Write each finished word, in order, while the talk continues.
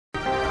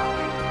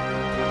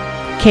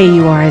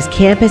KUR's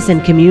Campus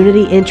and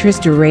Community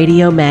Interest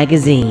Radio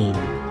magazine.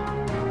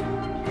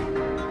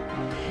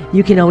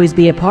 You can always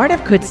be a part of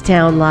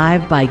Kutztown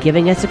Live by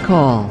giving us a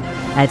call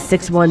at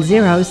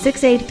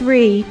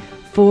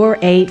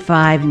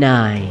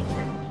 610-683-4859.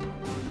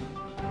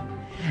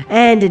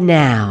 And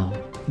now,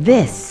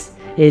 this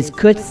is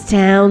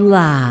Kutztown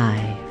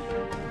Live.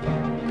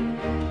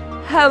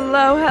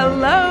 Hello,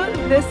 hello.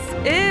 This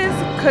is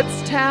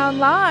Kutztown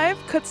Live,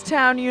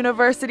 Kutztown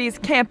University's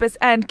campus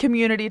and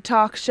community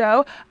talk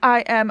show.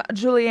 I am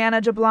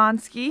Juliana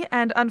Jablonski,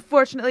 and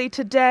unfortunately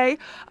today,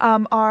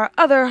 our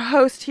other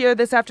host here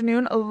this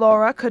afternoon,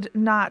 Laura, could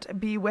not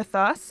be with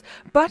us.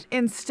 But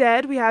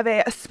instead, we have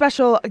a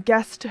special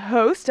guest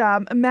host,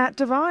 Matt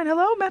Devine.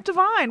 Hello, Matt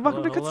Devine.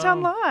 Welcome to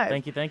Kutztown Live.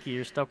 Thank you.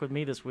 You're stuck with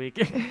me this week.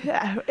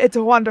 Yeah, it's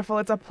wonderful.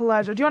 It's a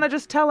pleasure. Do you want to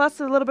just tell us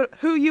a little bit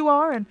who you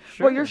are and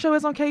what your show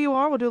is on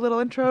KUR? We'll do a little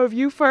intro of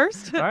you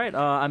first. All right.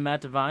 I'm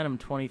Matt Devine. I'm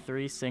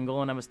 23,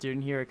 single, and I'm a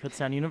student here at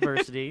Kutztown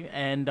University.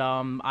 And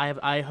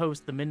I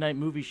host the Midnight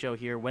Movie Show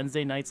here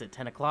Wednesday nights at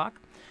 10 o'clock.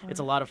 It's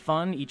a lot of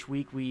fun. Each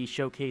week we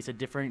showcase a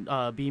different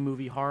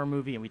B-movie, horror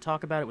movie, and we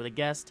talk about it with a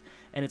guest,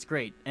 and it's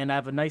great. And I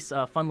have a nice,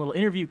 fun little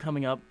interview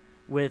coming up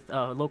with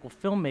a local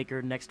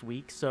filmmaker next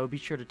week, so be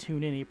sure to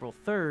tune in April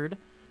 3rd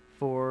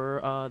for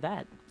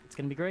that. It's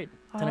going to be great.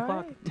 10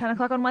 o'clock. 10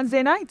 o'clock on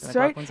Wednesday nights, 10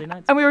 right? o'clock Wednesday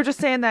nights. And we were just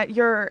saying that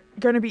you're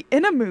going to be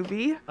in a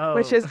movie,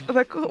 which is,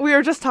 like, we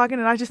were just talking,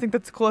 and I just think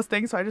that's the coolest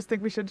thing, so I just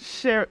think we should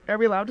share. Are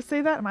we allowed to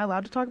say that? Am I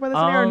allowed to talk about this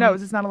on here, or no?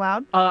 Is this not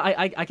allowed?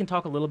 I can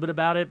talk a little bit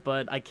about it,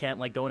 but I can't,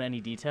 like, go into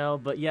any detail.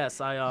 But, yes,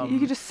 You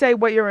can just say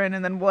what you're in,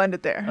 and then we'll end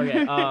it there.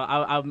 Okay.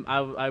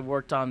 I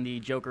worked on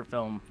the Joker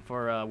film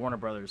for Warner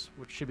Brothers,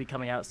 which should be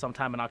coming out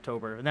sometime in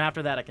October. And then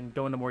after that, I can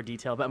go into more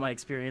detail about my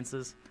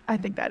experiences. I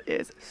think that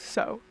is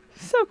so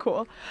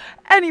cool.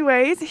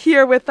 Anyways,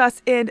 here with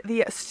us in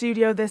the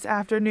studio this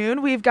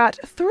afternoon, we've got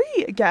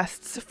 3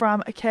 guests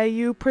from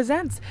KU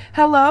Presents.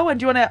 Hello, and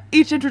do you want to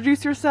each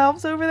introduce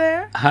yourselves over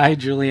there? Hi,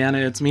 Juliana.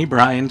 It's me,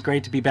 Brian.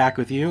 Great to be back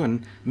with you.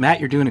 And Matt,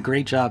 you're doing a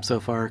great job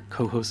so far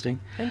co-hosting.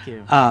 Thank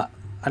you. I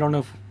don't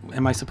know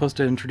am I supposed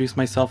to introduce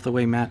myself the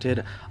way Matt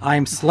did?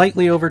 I'm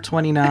slightly over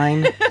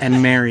 29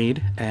 and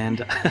married,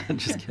 and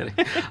just kidding.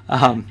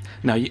 No,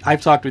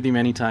 I've talked with you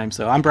many times.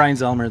 So I'm Brian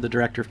Zellmer, the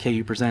director of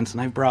KU Presents,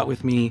 and I've brought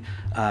with me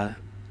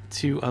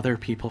 2 other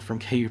people from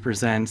KU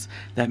Presents.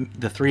 That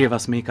the 3 of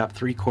us make up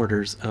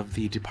 3/4 of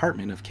the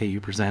department of KU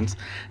Presents,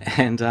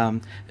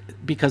 and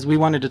because we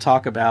wanted to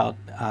talk about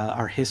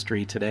our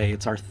history today.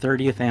 It's our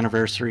 30th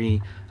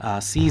anniversary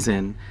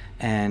season,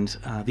 and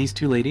these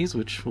 2 ladies,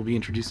 which we'll be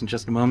introduced in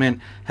just a moment,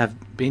 have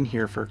been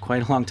here for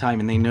quite a long time,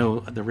 and they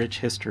know the rich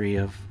history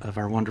of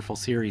our wonderful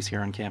series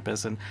here on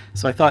campus. And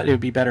so I thought it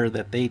would be better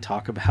that they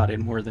talk about it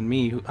more than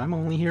me. I'm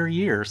only here a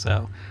year,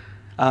 so.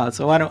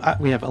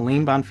 We have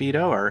Elaine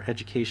Bonfido, our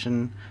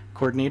education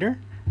coordinator.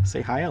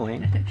 Say hi,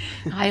 Elaine.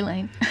 Hi,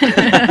 Elaine.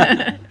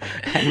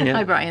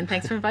 Hi, Brian.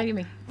 Thanks for inviting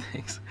me.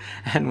 Thanks.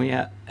 And we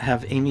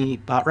have Amy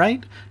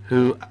Botwright,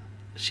 who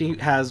she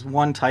has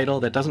one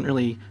title that doesn't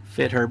really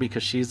fit her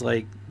because she's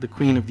like the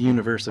queen of the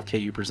universe of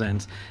KU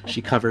Presents.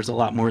 She covers a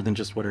lot more than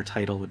just what her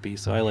title would be.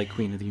 So I like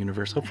queen of the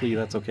universe. Hopefully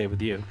that's okay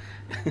with you.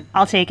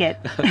 I'll take it.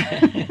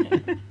 Okay.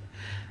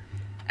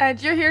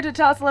 And you're here to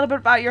tell us a little bit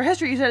about your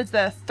history. You said it's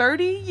the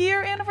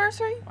 30-year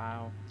anniversary?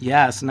 Wow.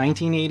 Yes,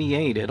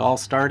 1988. It all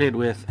started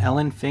with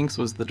Ellen Finks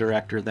was the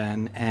director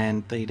then,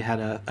 and they'd had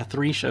a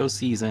 3-show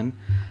season.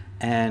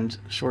 And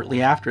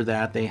shortly after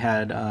that, they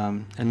had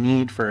a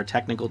need for a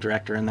technical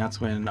director, and that's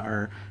when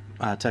our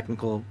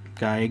technical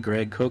guy,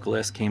 Greg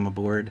Kokolis, came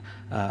aboard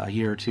a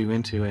year or 2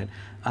 into it.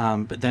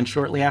 But then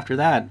shortly after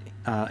that,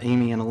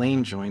 Amy and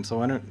Elaine joined. So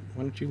why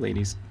don't you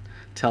ladies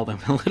tell them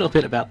a little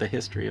bit about the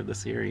history of the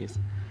series?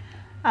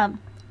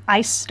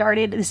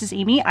 This is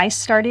Amy. I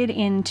started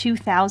in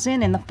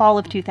 2000, in the fall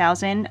of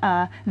 2000,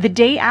 the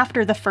day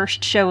after the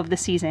first show of the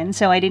season.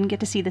 So I didn't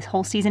get to see this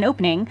whole season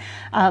opening,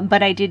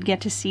 but I did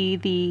get to see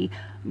the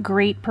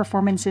great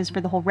performances for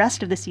the whole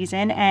rest of the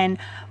season. And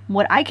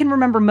what I can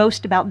remember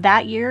most about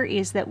that year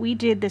is that we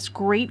did this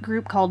great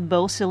group called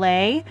Beau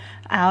Soleil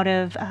out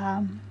of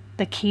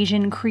the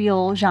Cajun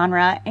Creole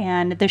genre,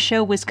 and the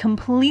show was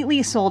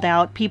completely sold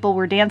out. People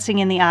were dancing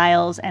in the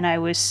aisles, and I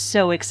was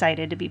so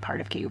excited to be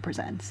part of KU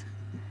Presents.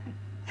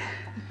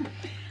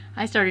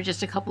 I started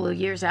just a couple of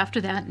years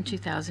after that in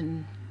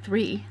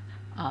 2003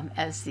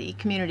 as the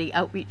community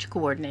outreach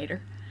coordinator.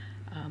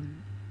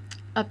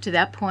 Up to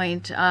that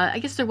point, I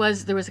guess there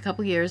was a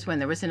couple of years when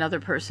there was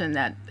another person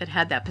that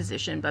had that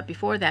position, but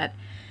before that,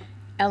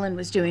 Ellen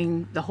was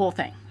doing the whole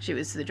thing. She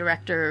was the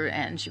director,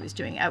 and she was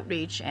doing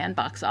outreach and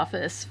box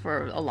office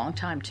for a long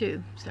time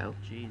too. So,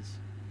 jeez.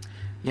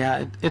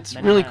 Yeah, it's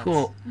Many really hats.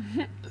 cool.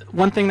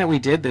 One thing that we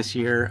did this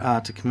year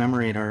to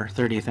commemorate our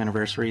 30th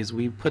anniversary is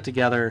we put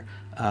together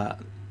a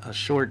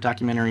short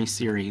documentary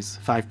series,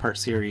 5-part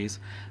series,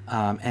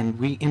 and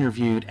we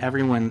interviewed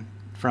everyone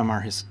from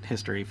our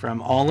history,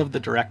 from all of the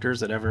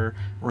directors that ever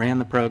ran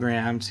the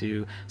program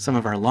to some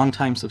of our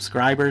longtime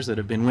subscribers that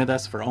have been with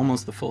us for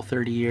almost the full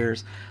 30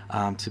 years,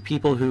 to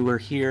people who were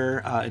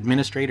here,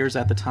 administrators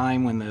at the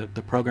time when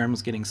the program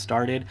was getting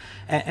started.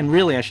 And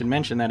really, I should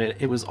mention that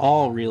it was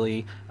all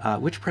really,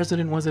 which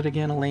president was it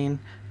again, Elaine?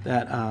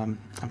 That I'm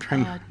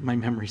trying my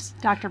memories.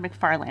 Dr.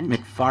 McFarland.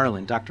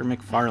 Dr.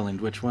 McFarland,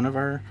 which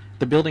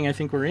the building I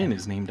think we're in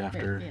is named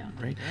after,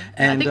 right?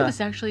 And I think it was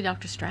actually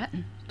Dr.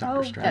 Stratton.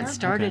 Dr. Stratton. That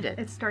started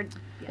Okay. it.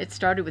 It It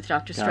started with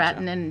Dr. Gotcha.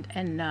 Stratton,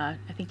 and I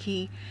think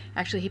he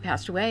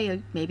passed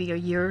away maybe a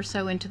year or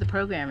so into the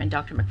program, and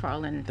Dr.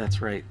 McFarland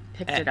That's right.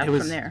 picked it up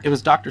from there. It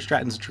was Dr.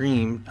 Stratton's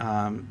dream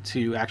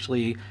to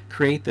actually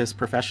create this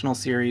professional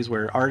series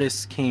where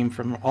artists came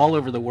from all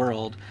over the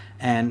world,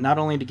 and not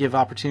only to give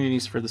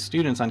opportunities for the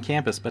students on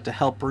campus, but to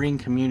help bring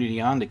community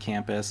onto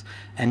campus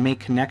and make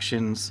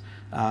connections,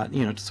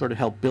 to sort of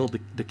help build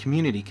the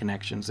community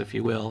connections, if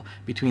you will,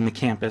 between the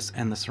campus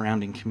and the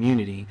surrounding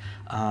community.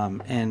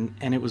 And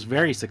it was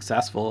very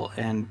successful,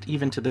 and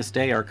even to this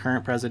day, our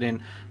current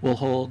president will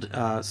hold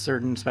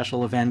certain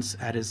special events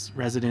at his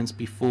residence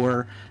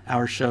before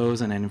our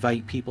shows and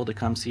invite people to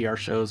come see our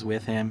shows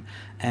with him.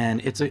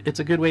 And it's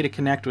a good way to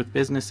connect with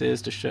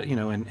businesses, to show,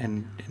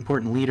 and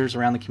important leaders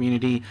around the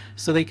community,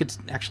 so they could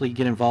actually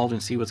get involved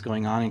and see what's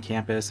going on in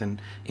campus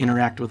and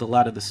interact with a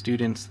lot of the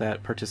students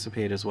that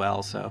participate as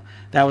well. So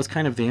that was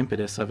kind of the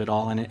impetus of it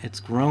all, and it's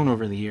grown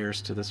over the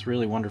years to this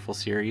really wonderful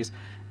series.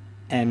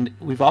 And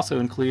we've also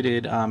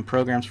included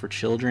programs for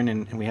children,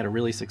 and we had a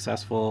really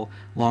successful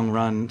long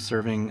run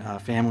serving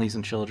families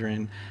and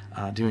children,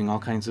 doing all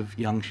kinds of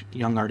young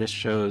artist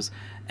shows.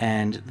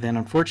 And then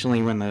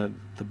unfortunately, when the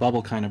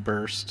bubble kind of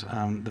burst,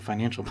 the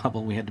financial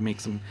bubble, we had to make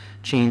some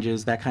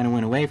changes. That kind of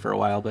went away for a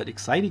while. But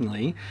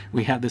excitingly,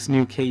 we have this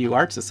new KU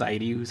Art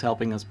Society who's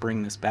helping us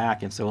bring this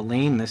back. And so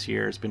Elaine this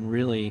year has been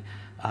really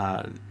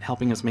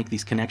helping us make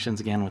these connections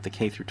again with the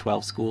K through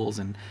 12 schools.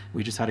 And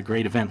we just had a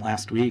great event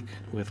last week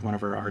with one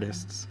of our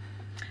artists.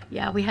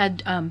 Yeah, we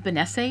had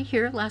Benesse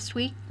here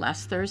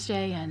last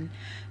Thursday, and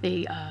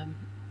the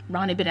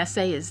Ronnie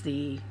Benesse is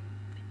the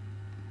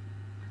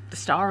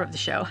star of the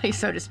show,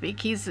 so to speak.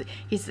 He's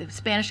a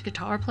Spanish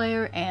guitar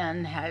player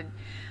and had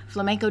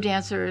flamenco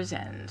dancers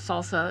and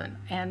salsa,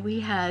 and we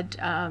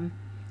had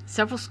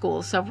several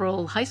schools,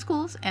 several high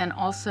schools, and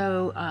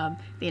also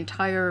the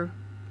entire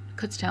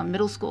Kutztown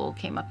Middle School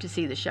came up to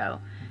see the show,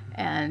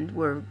 and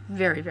we're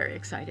very, very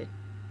excited.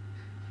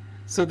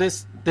 So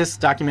this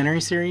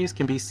documentary series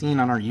can be seen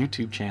on our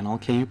YouTube channel.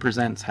 KU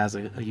Presents has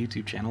a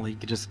YouTube channel. You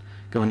could just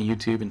go into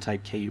YouTube and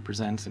type KU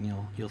Presents, and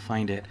you'll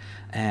find it.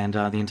 And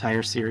the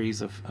entire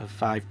series of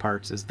 5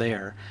 parts is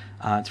there.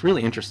 It's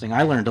really interesting.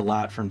 I learned a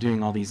lot from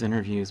doing all these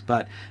interviews,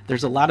 but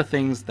there's a lot of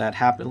things that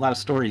happen, a lot of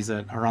stories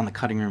that are on the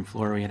cutting room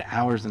floor. We had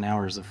hours and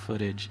hours of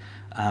footage,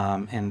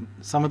 and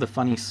some of the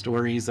funny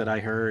stories that I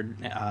heard,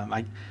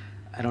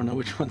 I don't know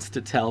which ones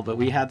to tell, but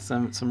we had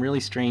some really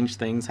strange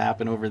things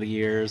happen over the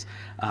years.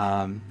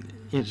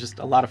 Just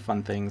a lot of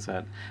fun things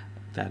that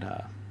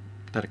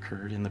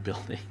occurred in the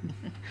building.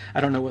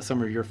 I don't know what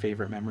some of your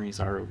favorite memories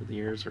are over the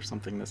years, or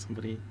something that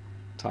somebody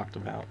talked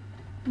about.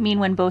 You mean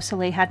when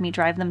Beausoleil had me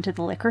drive them to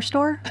the liquor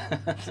store?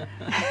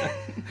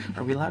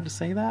 Are we allowed to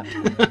say that?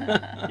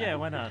 Yeah,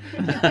 why not?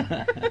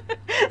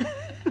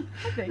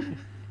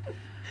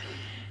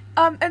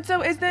 And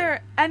so is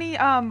there any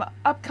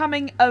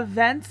upcoming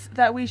events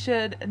that we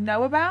should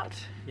know about?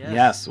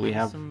 Yes, we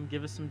have.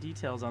 Give us some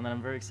details on that.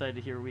 I'm very excited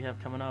to hear what we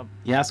have coming up.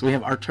 Yes, we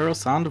have Arturo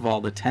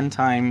Sandoval, the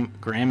 10-time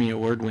Grammy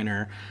Award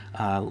winner,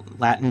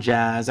 Latin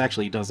jazz.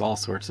 Actually, he does all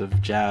sorts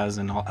of jazz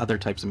and all other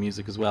types of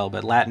music as well,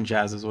 but Latin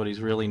jazz is what he's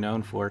really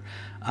known for.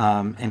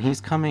 And he's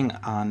coming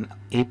on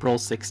April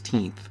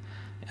 16th.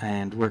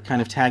 And we're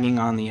kind of tagging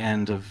on the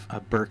end of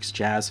Berks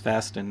Jazz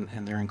Fest, and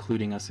they're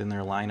including us in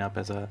their lineup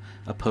as a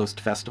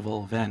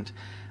post-festival event.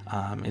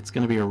 It's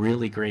going to be a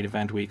really great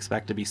event. We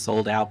expect to be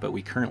sold out, but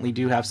we currently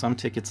do have some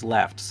tickets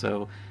left.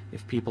 So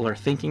if people are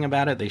thinking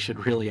about it, they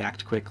should really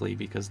act quickly,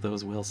 because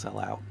those will sell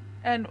out.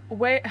 And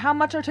how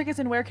much are tickets,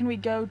 and where can we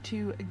go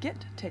to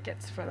get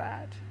tickets for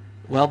that?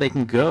 Well, they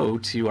can go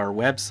to our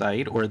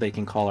website, or they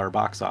can call our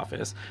box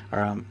office.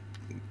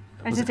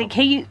 As I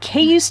say,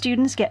 KU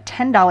students get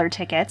 $10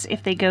 tickets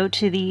if they go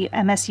to the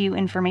MSU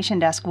information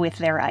desk with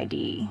their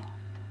ID.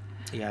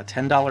 Yeah,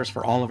 $10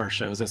 for all of our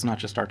shows. It's not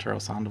just Arturo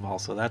Sandoval,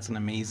 so that's an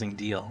amazing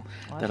deal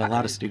that a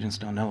lot of students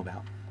don't know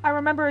about. I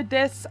remember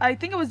this, I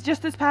think it was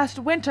just this past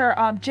winter,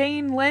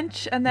 Jane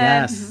Lynch and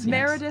then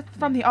Meredith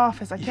from The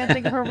Office. I can't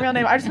think of her real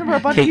name. I just remember a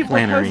bunch of people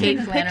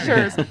posting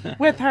pictures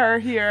with her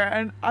here,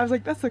 and I was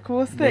like, that's the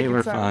coolest thing. They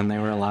were fun. They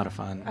were a lot of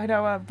fun. I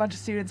know a bunch of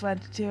students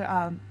went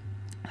to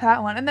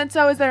that one. And then,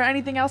 so is there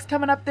anything else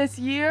coming up this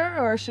year,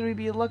 or should we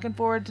be looking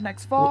forward to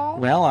next fall?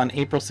 Well, on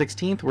April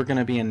 16th, we're going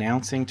to be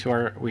announcing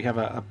we have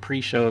a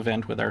pre-show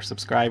event with our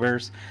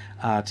subscribers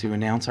to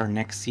announce our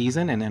next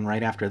season, and then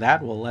right after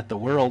that, we'll let the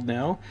world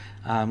know.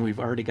 We've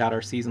already got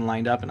our season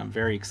lined up, and I'm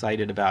very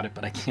excited about it,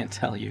 but I can't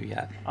tell you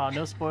yet.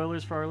 No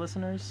spoilers for our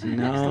listeners?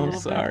 No,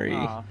 sorry.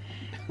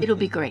 It'll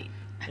be great.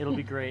 It'll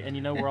be great.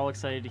 And we're all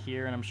excited to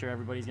hear, and I'm sure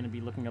everybody's going to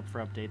be looking up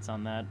for updates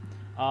on that.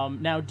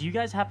 Now, do you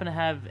guys happen to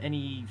have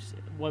any,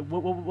 what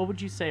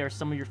would you say are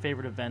some of your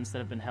favorite events that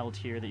have been held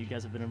here that you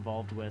guys have been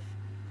involved with?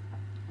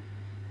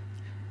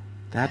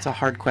 That's a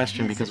hard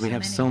question because we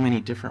have so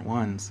many different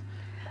ones.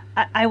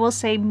 I will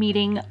say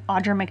meeting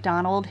Audra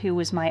McDonald, who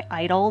was my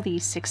idol, the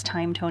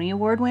 6-time Tony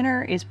Award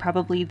winner, is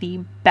probably the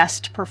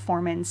best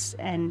performance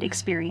and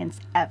experience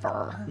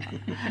ever.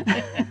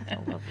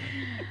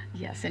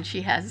 Yes, and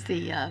she has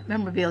the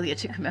memorabilia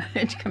to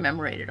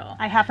commemorate it all.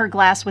 I have her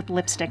glass with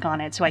lipstick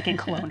on it so I can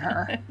clone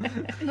her.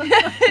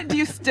 Do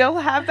you still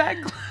have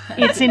that glass?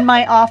 It's in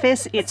my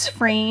office. It's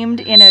framed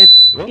in a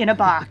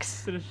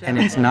box. And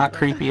it's not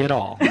creepy at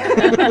all.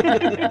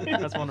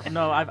 That's wonderful.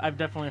 No, I've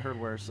definitely heard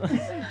worse.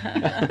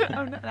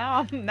 Oh,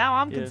 no, now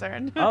I'm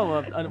concerned.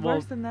 Oh,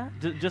 worse than that.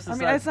 Just I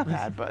mean, it's not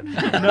bad, but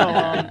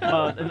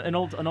no.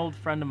 An old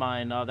friend of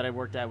mine that I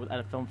worked at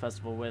a film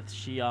festival with.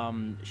 She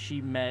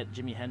met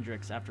Jimi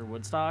Hendrix after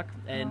Woodstock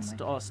and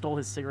stole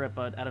his cigarette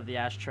butt out of the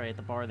ashtray at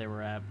the bar they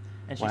were at,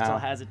 and she still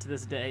has it to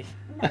this day.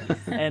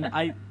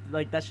 And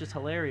that's just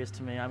hilarious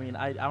to me. I mean,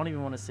 I don't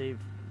even want to save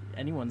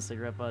anyone's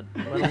cigarette butt,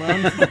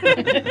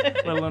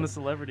 let alone a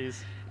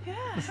celebrity's.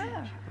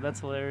 Yeah.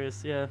 That's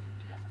hilarious. Yeah.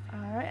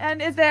 All right.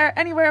 And is there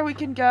anywhere we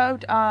can go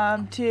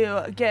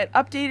to get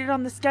updated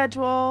on the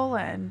schedule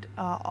and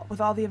with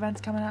all the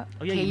events coming up?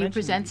 Oh, yeah,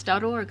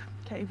 KUpresents.org.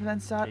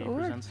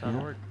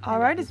 KUpresents.org. All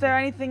right. Is there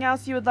anything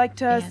else you would like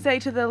to say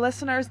to the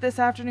listeners this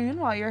afternoon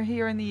while you're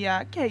here in the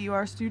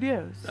KUR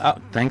studios?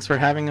 Thanks for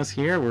having us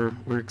here.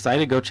 We're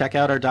excited. Go check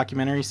out our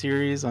documentary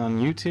series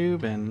on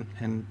YouTube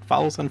and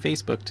follow us on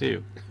Facebook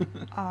too.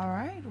 All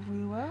right.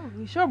 We will.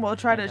 We'll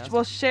try to.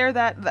 We'll share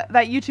that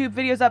YouTube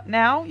video's up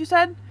now. You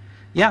said.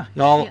 Yeah,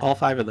 all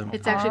 5 of them.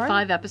 It's actually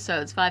 5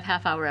 episodes, 5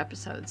 half-hour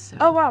episodes. So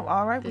oh, wow.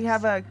 All right. We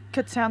have a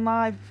Kutztown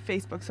Live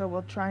Facebook, so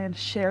we'll try and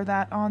share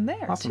that on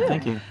there, awesome, too.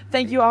 Thank you.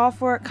 Thank you all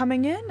for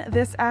coming in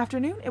this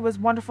afternoon. It was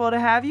wonderful to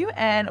have you,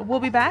 and we'll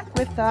be back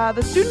with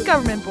the Student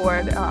Government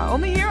Board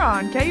only here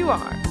on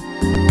KUR.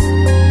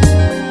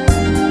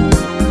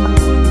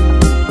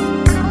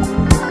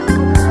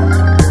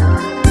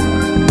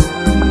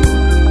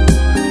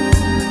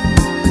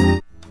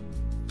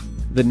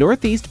 The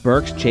Northeast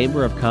Berks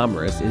Chamber of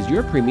Commerce is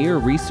your premier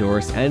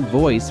resource and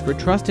voice for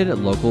trusted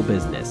local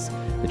business.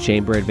 The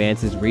Chamber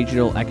advances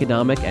regional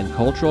economic and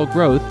cultural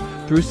growth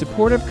through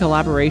supportive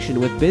collaboration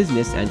with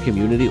business and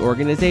community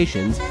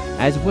organizations,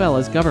 as well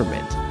as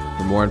government.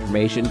 For more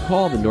information,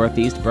 call the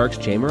Northeast Berks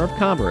Chamber of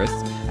Commerce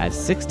at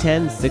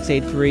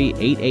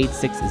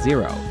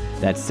 610-683-8860.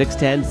 That's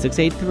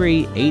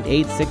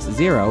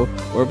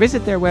 610-683-8860, or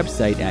visit their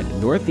website at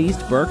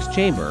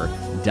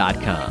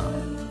northeastberkschamber.com.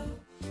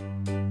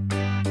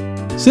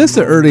 Since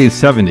the early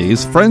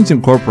 70s, Friends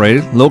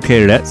Incorporated,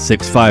 located at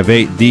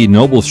 658 D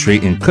Noble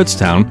Street in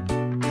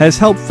Kutztown, has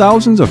helped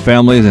thousands of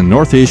families in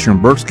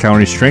northeastern Berks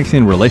County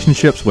strengthen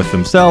relationships with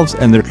themselves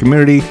and their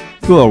community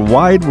through a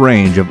wide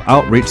range of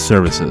outreach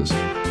services.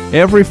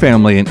 Every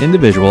family and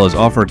individual is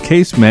offered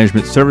case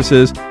management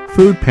services,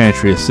 food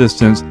pantry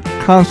assistance,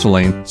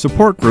 counseling,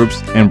 support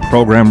groups, and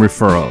program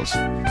referrals.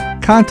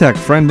 Contact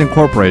Friend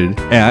Incorporated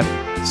at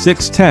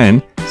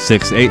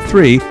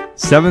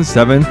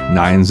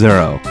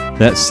 610-683-7790.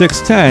 That's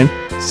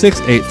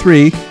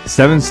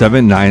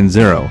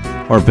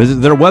 610-683-7790. Or visit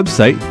their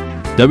website,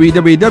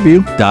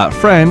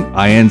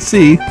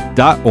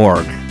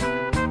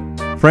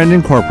 www.friendinc.org. Friend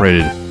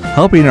Incorporated,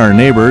 helping our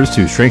neighbors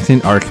to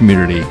strengthen our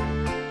community.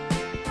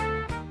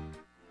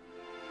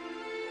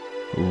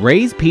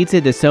 Ray's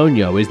Pizza de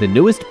Sogno is the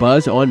newest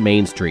buzz on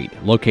Main Street.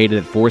 Located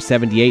at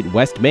 478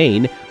 West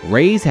Main,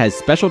 Ray's has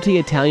specialty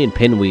Italian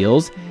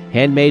pinwheels,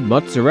 handmade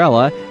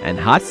mozzarella, and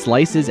hot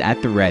slices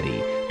at the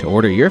ready. To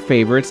order your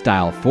favorites,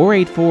 dial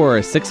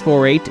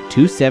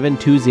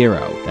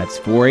 484-648-2720. That's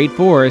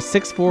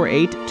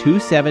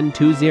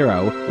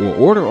 484-648-2720, or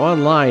order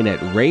online at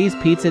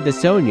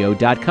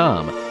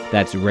rayspizzadesogno.com.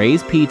 That's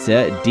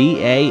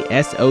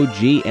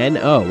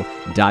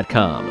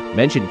rayspizza.com.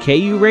 Mention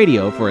KU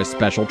Radio for a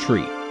special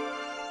treat.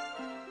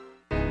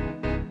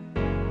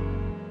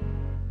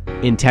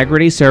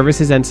 Integrity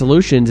Services and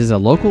Solutions is a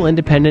local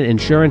independent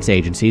insurance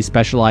agency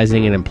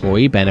specializing in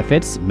employee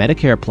benefits,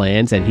 Medicare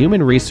plans, and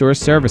human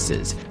resource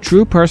services.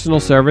 True personal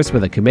service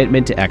with a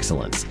commitment to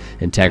excellence.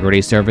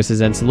 Integrity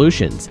Services and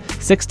Solutions,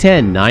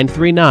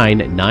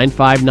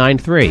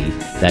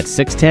 610-939-9593. That's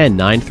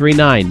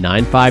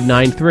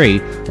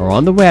 610-939-9593, or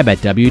on the web at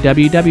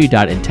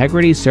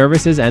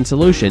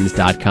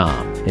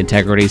www.integrityservicesandsolutions.com.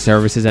 Integrity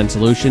Services and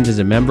Solutions is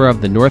a member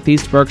of the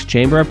Northeast Berks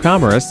Chamber of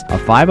Commerce, a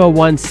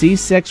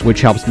 501c6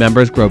 which helps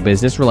members grow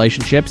business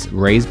relationships,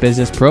 raise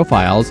business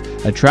profiles,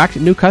 attract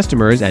new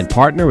customers, and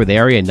partner with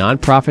area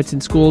nonprofits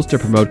and schools to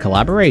promote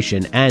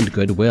collaboration and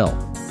goodwill.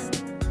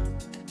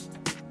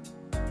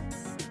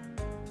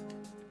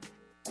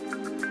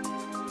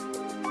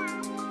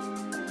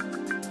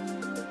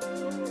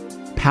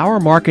 Power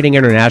Marketing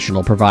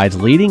International provides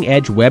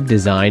leading-edge web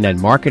design and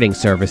marketing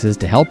services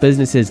to help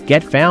businesses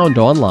get found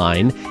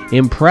online,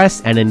 impress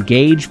and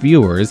engage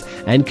viewers,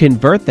 and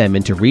convert them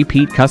into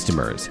repeat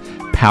customers.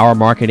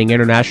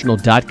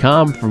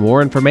 PowerMarketingInternational.com for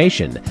more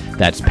information.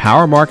 That's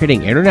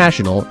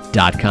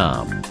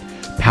PowerMarketingInternational.com.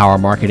 Power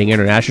Marketing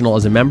International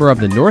is a member of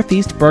the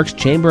Northeast Berks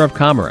Chamber of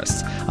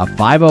Commerce, a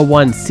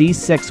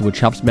 501c6 which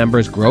helps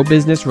members grow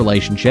business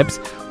relationships,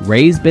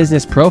 raise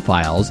business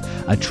profiles,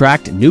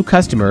 attract new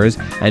customers,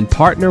 and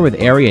partner with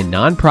area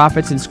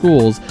nonprofits and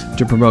schools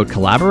to promote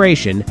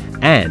collaboration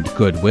and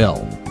goodwill.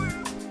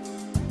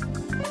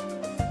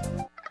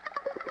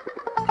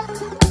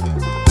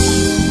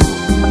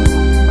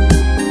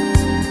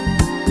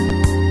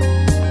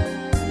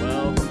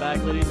 Welcome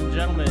back, ladies and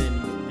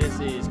gentlemen. This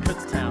is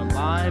Kutztown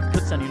Live,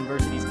 Kutztown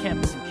University's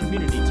campus and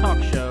community talk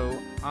show.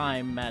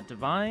 I'm Matt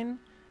Devine,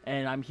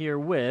 and I'm here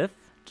with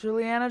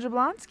Juliana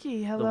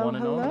Jablonski. Hello, the one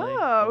and hello.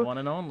 only. The one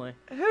and only.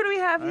 Who do we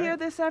have here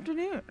this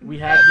afternoon? We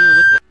have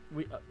here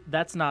with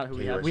that's not who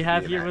we have. We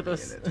have here with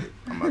us.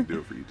 I'm gonna do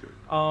it for you too.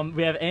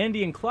 We have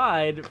Andy and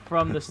Clyde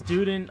from the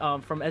student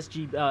from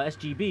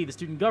SGB, the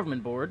Student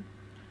Government Board.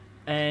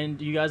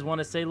 And you guys want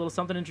to say a little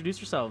something, introduce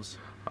yourselves?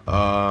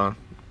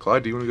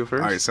 Clyde, do you want to go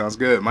first? All right, sounds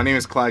good. My name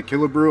is Clyde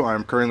Killebrew.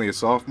 I'm currently a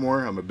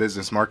sophomore. I'm a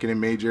business marketing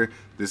major.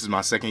 This is my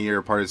second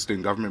year part of the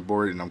Student Government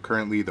Board, and I'm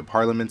currently the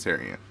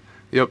parliamentarian.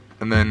 Yep.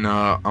 And then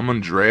I'm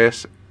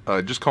Andreas.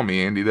 Just call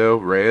me Andy though,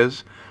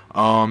 Reyes.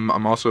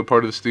 I'm also a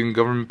part of the Student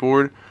Government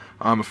Board.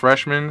 I'm a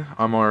freshman.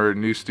 I'm our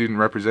new student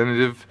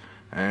representative,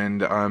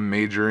 and I'm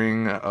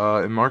majoring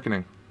in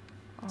marketing.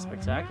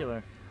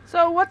 Spectacular.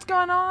 So what's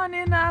going on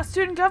in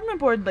Student Government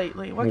Board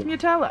lately? What can you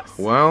tell us?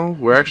 Well,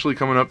 we're actually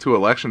coming up to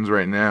elections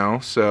right now,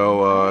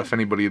 so if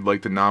anybody would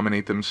like to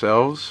nominate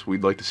themselves,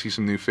 we'd like to see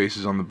some new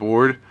faces on the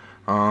board.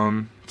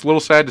 It's a little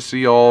sad to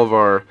see all of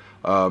our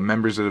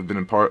members that have been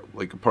a part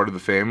of the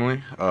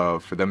family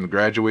for them to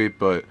graduate,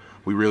 but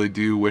we really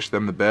do wish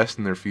them the best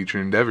in their future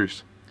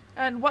endeavors.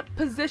 And what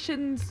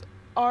positions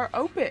are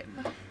open?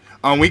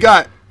 We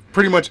got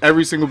pretty much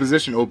every single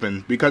position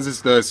open because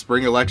it's the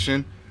spring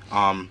election.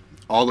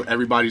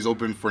 Everybody's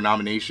open for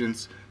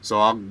nominations, so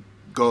I'll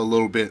go a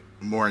little bit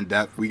more in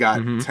depth. We got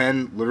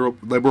 10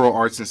 liberal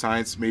arts and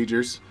science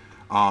majors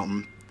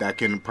that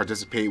can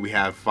participate. We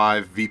have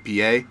 5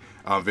 VPA,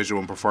 visual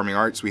and performing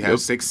arts. We have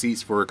 6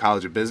 seats for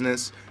College of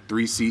Business,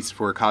 3 seats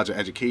for College of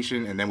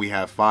Education, and then we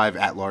have 5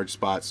 at-large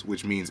spots,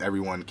 which means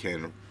everyone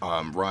can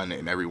run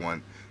and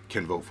everyone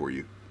can vote for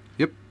you.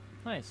 Yep.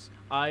 Nice.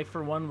 I,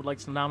 for one, would like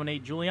to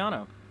nominate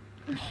Juliana.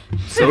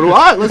 So do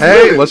I.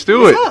 Let's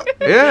do it.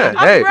 Yeah.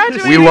 Hey,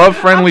 we love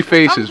friendly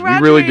faces. We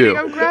really do.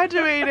 I'm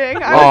graduating.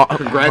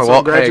 Congrats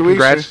on graduation.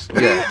 Congrats.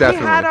 Yeah,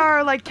 definitely. We had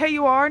our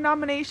KUR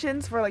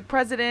nominations for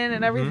president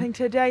and everything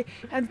today,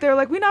 and they're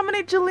like, we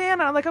nominate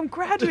Juliana. I'm like, I'm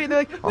graduating. They're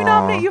like, we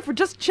nominate you for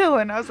just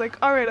chilling. I was like,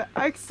 all right,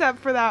 I accept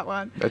for that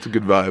one. That's a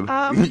good vibe.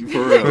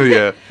 For real.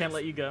 Yeah. Can't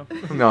let you go.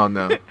 No.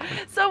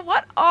 So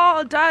what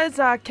all does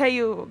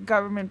KU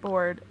Government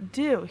Board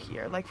do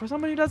here? For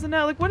someone who doesn't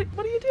know, what do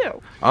you do?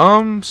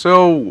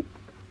 So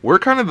we're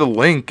kind of the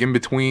link in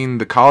between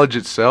the college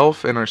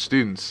itself and our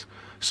students.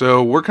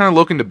 So we're kind of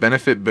looking to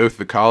benefit both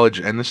the college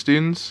and the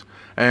students.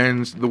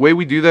 And the way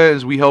we do that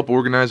is we help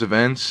organize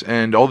events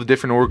and all the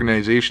different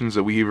organizations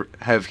that we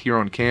have here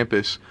on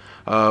campus.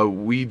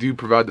 We do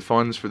provide the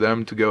funds for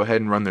them to go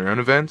ahead and run their own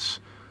events.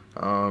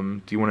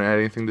 Do you want to add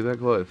anything to that,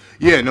 Clive?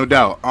 Yeah, no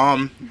doubt.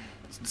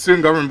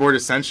 Student Government Board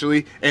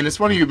essentially, and it's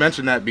funny you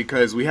mentioned that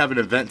because we have an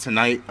event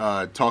tonight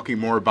talking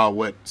more about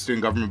what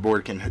Student Government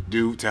Board can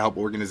do to help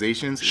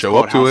organizations. Show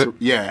up to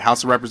it.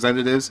 House of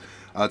Representatives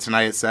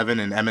tonight at 7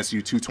 in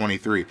MSU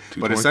 223.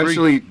 But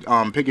essentially,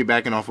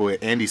 piggybacking off of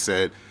what Andy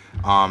said,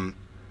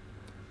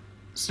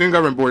 Student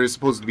Government Board is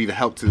supposed to be the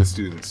help to the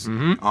students,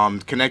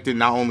 connected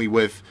not only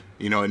with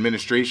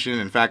administration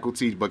and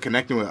faculty, but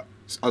connecting with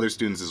other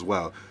students as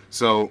well.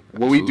 So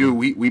what we do,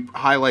 we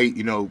highlight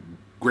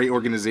great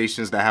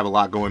organizations that have a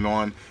lot going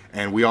on,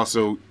 and we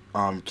also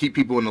keep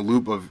people in the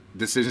loop of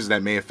decisions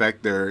that may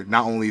affect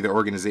not only their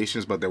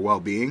organizations but their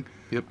well-being.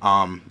 Yep.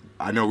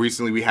 I know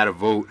recently we had a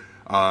vote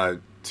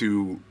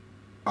to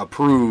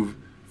approve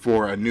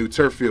for a new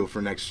turf field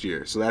for next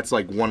year. So that's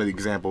one of the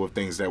example of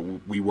things that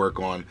we work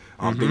on,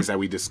 things that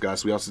we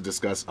discuss. We also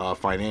discuss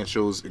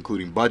financials,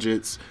 including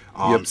budgets,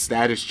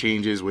 status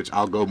changes, which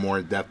I'll go more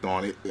in depth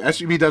on.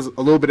 SGB does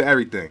a little bit of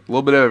everything. A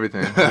little bit of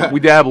everything. We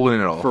dabble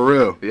in it all. For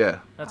real. Yeah.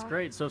 That's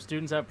great. So if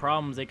students have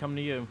problems, they come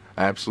to you.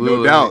 Absolutely.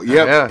 No doubt.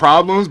 Yeah.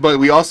 Problems, but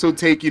we also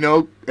take,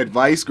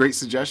 advice, great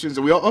suggestions,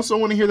 and we also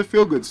want to hear the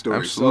feel-good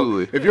stories.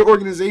 Absolutely. So if your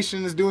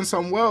organization is doing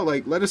something well,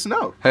 let us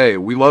know. Hey,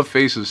 we love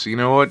faces. So you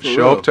know what?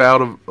 Show up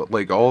to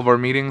all of our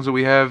meetings that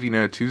we have,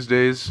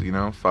 Tuesdays,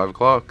 5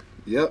 o'clock.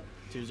 Yep.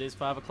 Tuesdays,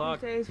 5 o'clock.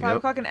 Tuesdays, 5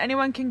 o'clock, and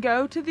anyone can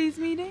go to these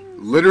meetings?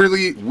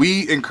 Literally,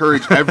 we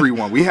encourage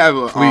everyone. We have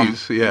a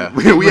Please, yeah.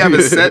 We have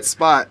a set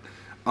spot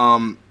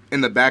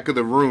in the back of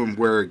the room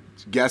where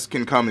guests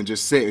can come and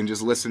just sit and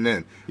just listen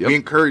in. Yep. We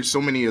encourage so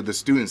many of the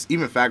students,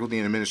 even faculty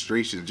and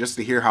administration, just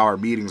to hear how our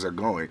meetings are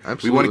going.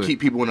 Absolutely. We want to keep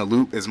people in the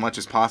loop as much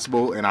as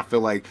possible, and I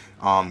feel like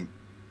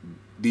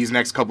these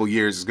next couple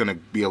years is going to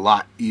be a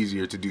lot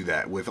easier to do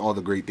that with all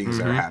the great things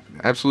that are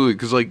happening. Absolutely,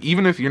 because like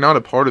even if you're not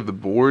a part of the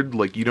board,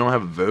 like you don't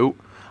have a vote,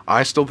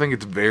 I still think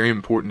it's very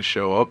important to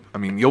show up. I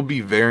mean, you'll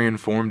be very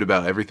informed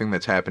about everything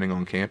that's happening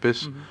on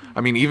campus.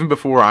 I mean, even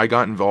before I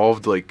got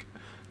involved, like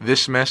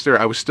this semester,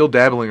 I was still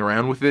dabbling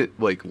around with it,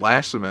 like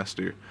last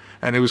semester,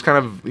 and it was kind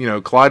of, you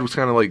know, Clyde was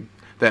kind of like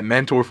that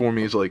mentor for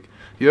me. He's like,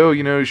 yo,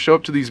 you know, show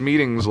up to these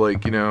meetings,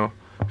 like, you know,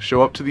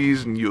 show up to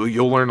these and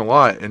you'll learn a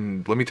lot.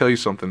 And let me tell you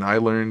something, I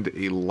learned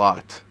a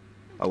lot.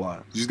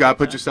 You just got to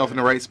put yourself in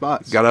the right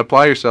spots. Got to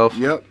apply yourself.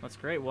 Yep. That's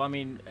great. Well, I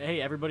mean,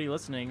 hey, everybody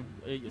listening,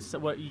 so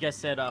what you guys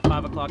said,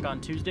 5 o'clock on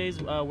Tuesdays.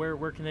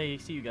 Where can they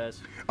see you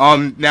guys?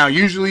 Now,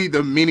 usually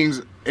the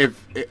meetings,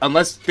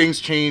 unless things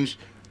change,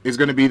 is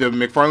going to be the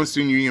McFarland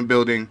Student Union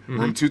Building,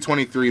 room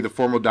 223, the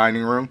formal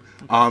dining room.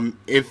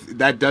 If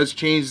that does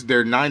change,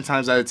 they're 9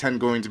 times out of 10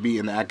 going to be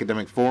in the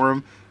academic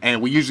forum,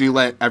 and we usually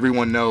let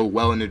everyone know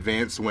well in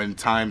advance when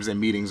times and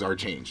meetings are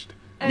changed.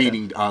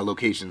 Meeting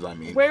locations, I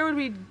mean. Where would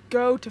we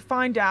go to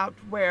find out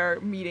where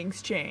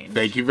meetings change?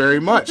 Thank you very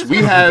much. We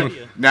have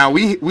now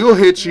we'll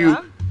hit you.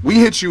 Yeah. We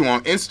hit you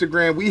on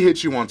Instagram, we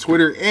hit you on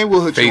Twitter, and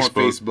we'll hit you on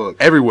Facebook.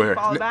 Everywhere.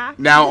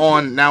 Now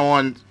on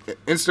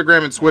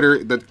Instagram and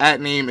Twitter, the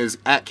 @name is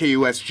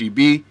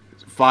 @KUSGB,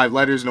 5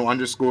 letters, no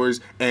underscores,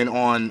 and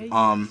on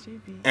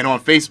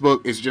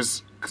Facebook it's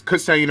just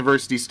Kutztown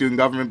University Student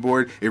Government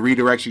Board. It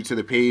redirects you to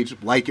the page.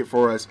 Like it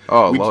for us.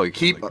 Oh, we want to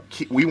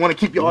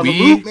keep you on the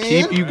loop, man. We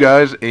keep you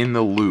guys in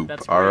the loop.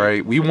 All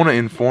right. We want to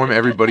inform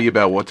everybody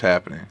about what's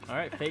happening. All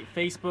right.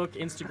 Facebook,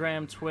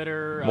 Instagram,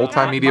 Twitter,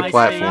 multimedia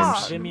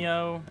platforms,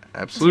 Vimeo,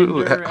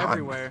 absolutely, Tinder,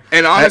 everywhere.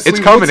 And honestly, it's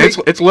coming. It's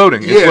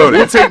loading. It's loading.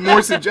 We'll take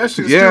more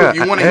suggestions too. If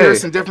you want to hear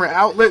us in different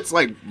outlets,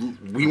 like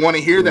we want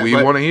to hear that. We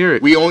want to hear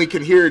it. We only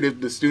can hear it if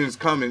the students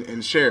come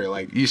and share.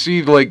 Like you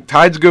see, like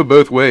tides go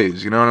both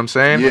ways. You know what I'm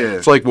saying? Yeah.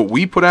 It's like what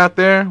we put out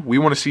there, we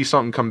want to see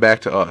something come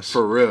back to us.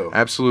 For real.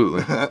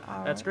 Absolutely.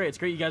 That's great. It's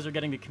great you guys are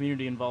getting the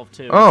community involved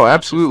too. Oh,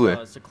 absolutely.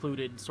 Just,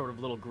 secluded sort of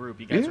little group.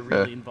 You guys are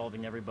really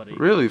involving everybody.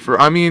 Really,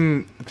 I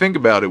mean, think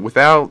about it.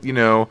 Without, you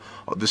know,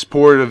 the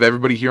support of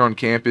everybody here on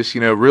campus,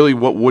 you know, really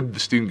what would the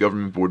student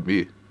government board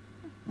be?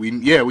 We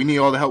need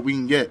all the help we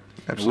can get.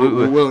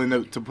 Absolutely. We're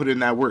willing to put in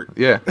that work.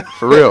 Yeah,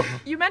 for real.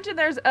 You mentioned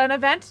there's an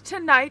event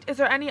tonight. Is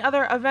there any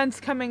other events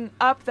coming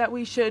up that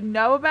we should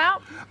know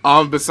about?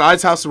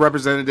 Besides House of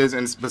Representatives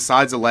and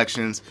besides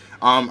elections,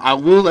 I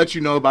will let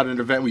you know about an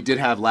event we did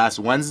have last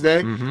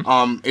Wednesday.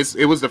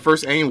 It was the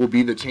first annual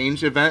Be the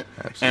Change event.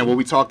 Absolutely. And what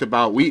we talked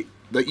about,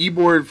 the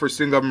e-board for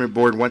Student Government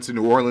Board went to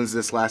New Orleans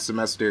this last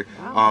semester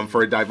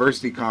for a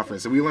diversity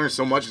conference, and we learned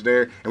so much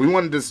there. And we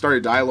wanted to start a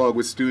dialogue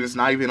with students,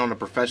 not even on a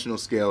professional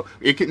scale.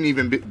 It couldn't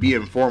even be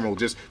informal,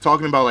 just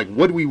talking about like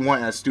what do we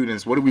want as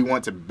students, what do we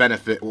want to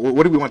benefit,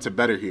 what do we want to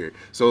better here.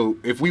 So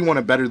if we want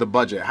to better the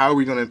budget, how are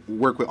we going to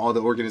work with all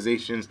the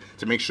organizations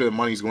to make sure the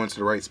money's going to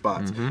the right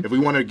spots? If we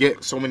want to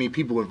get so many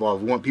people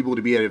involved, we want people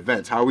to be at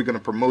events, how are we going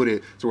to promote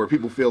it to where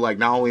people feel like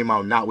not only am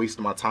I not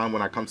wasting my time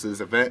when I come to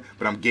this event,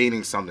 but I'm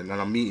gaining something and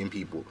I'm meeting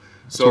people.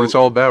 That's what it's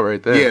all about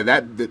right there.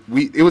 Yeah,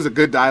 it was a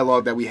good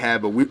dialogue that we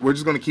had, but we're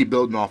just going to keep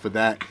building off of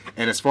that.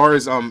 And as far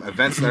as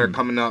events that are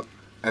coming up,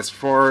 as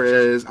far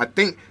as I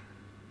think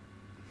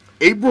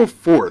April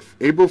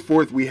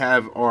 4th we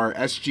have our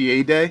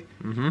SGA Day.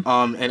 And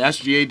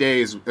SGA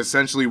Day is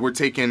essentially we're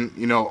taking,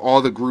 you know,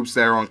 all the groups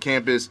that are on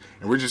campus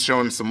and we're just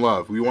showing some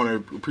love. We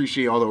want to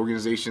appreciate all the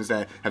organizations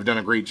that have done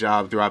a great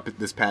job throughout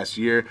this past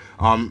year.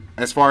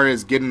 As far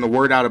as getting the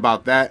word out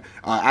about that,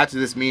 after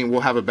this meeting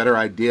we'll have a better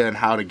idea on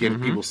how to get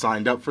people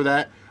signed up for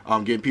that.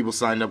 Getting people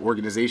signed up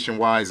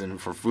organization-wise and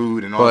for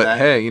food and all that. But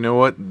hey, you know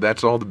what?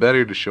 That's all the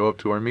better to show up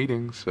to our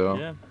meetings. So.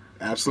 Yeah.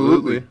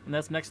 Absolutely. And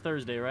that's next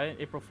Thursday, right?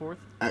 April 4th?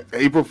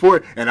 April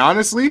 4th. And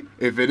honestly,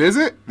 if it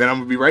isn't, then I'm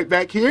going to be right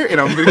back here, and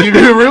I'm going to give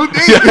you a real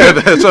date. Yeah,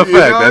 that's a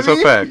fact. That's a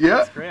fact. Yeah.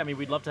 That's great. I mean,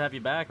 we'd love to have you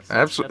back. So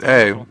absolutely.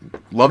 Hey,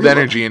 love the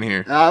energy in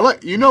here.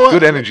 You know what?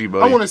 Good energy,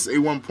 buddy. I want to say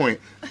one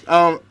point.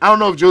 I don't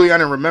know if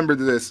Juliana remembered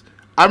this.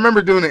 I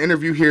remember doing an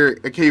interview here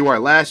at KUR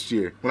last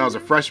year when I was a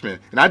freshman,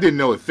 and I didn't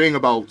know a thing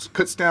about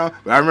Kutztown,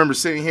 but I remember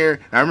sitting here,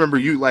 and I remember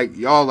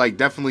y'all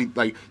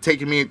definitely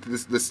taking me into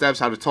the steps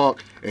how to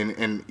talk,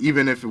 and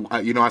even if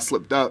I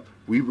slipped up,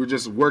 we were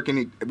just working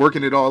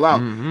it all out,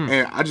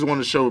 and I just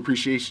want to show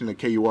appreciation to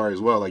KUR as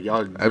well. Like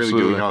y'all really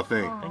doing y'all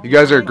thing. You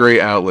guys are a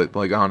great outlet,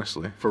 like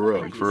honestly, for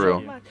real, for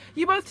real.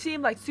 You both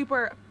seem like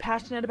super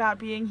passionate about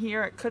being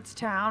here at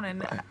Kutztown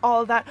and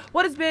all of that.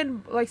 What has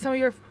been like some of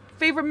your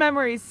favorite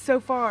memories so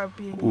far of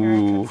being here at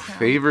Kutztown?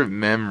 Favorite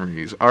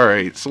memories. All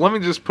right, so let me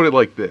just put it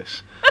like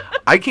this.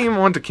 I came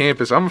onto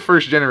campus. I'm a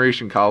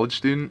first-generation college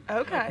student.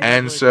 Okay.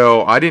 And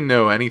so I didn't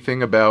know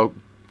anything about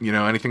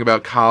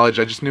college.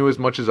 I just knew as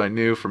much as I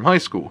knew from high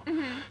school.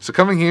 So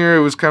coming here,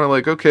 it was kind of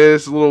like, okay,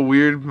 this is a little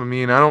weird. I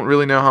mean, I don't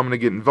really know how I'm going to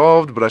get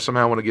involved, but I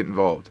somehow want to get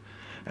involved.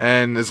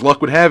 And as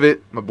luck would have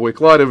it, my boy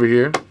Clyde over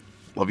here,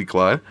 love you,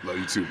 Clyde. Love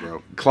you too,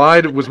 bro.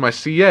 Clyde was my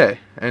CA.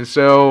 And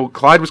so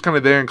Clyde was kind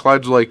of there, and Clyde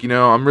was like,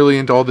 I'm really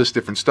into all this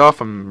different stuff.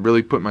 I'm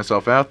really putting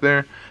myself out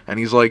there. And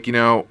he's like,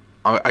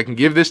 I can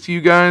give this to you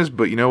guys,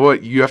 but you know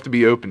what? You have to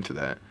be open to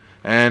that.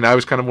 And I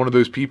was kind of one of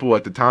those people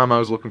at the time. I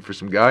was looking for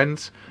some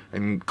guidance,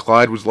 and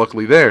Clyde was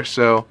luckily there.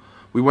 So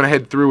we went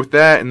ahead through with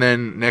that, and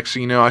then next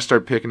thing you know, I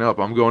start picking up.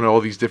 I'm going to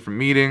all these different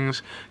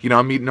meetings.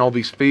 I'm meeting all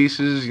these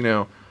faces,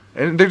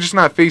 and they're just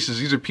not faces.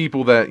 These are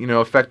people that,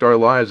 affect our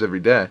lives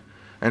every day.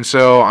 And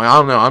so, I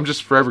don't know, I'm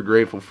just forever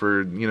grateful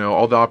for,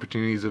 all the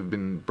opportunities that have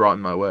been brought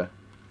in my way.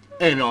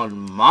 And on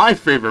my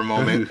favorite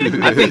moment,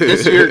 I think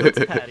this year,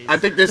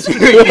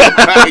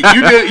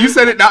 you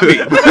said it, not me.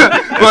 But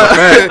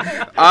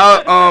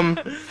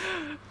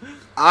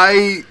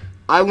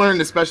I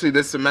learned, especially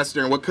this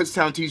semester, and what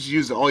Kutztown teaches you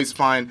is to always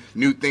find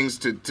new things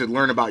to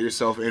learn about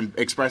yourself and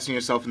expressing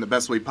yourself in the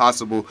best way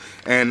possible.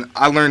 And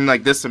I learned,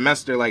 like, this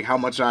semester, like, how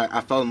much I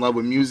fell in love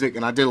with music,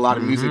 and I did a lot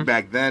of music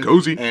back then.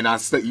 Cozy. And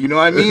you know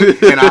what I mean?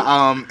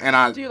 And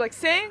I Do you like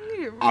sing?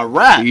 I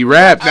rap. He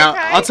raps. Now, Okay,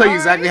 I'll tell you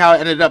exactly how it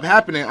ended up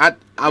happening.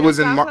 I was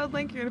in SoundCloud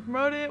link. You're gonna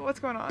promote it. What's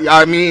going on? Yeah,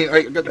 I mean,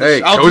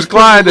 Hey, I'll Coach just put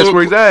Clyde, a that's little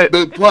where he's at.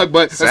 The plug,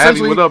 but Savvy,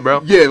 essentially, what up,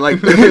 bro? Yeah, like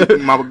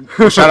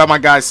shout out my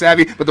guy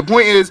Savvy. But the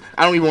point is,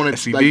 I don't even want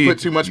to SGB, put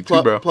too much you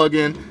too, bro. plug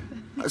in.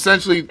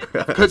 Essentially,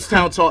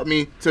 Kutztown taught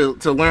me to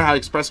learn how to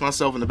express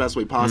myself in the best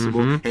way possible,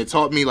 and it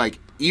taught me, like,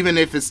 even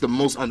if it's the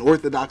most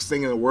unorthodox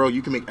thing in the world,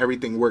 you can make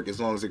everything work as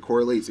long as it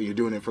correlates and you're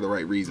doing it for the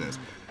right reasons.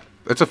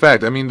 That's a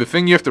fact. I mean, the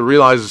thing you have to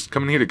realize is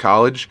coming here to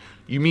college,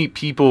 you meet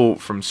people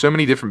from so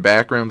many different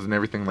backgrounds and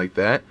everything like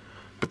that.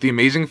 But the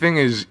amazing thing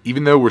is,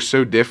 even though we're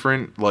so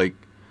different, like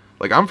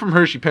I'm from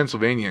Hershey,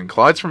 Pennsylvania, and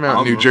Clyde's from out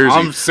in New Jersey.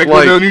 I'm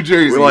Sickerville, New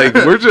Jersey.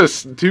 We're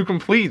just two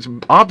complete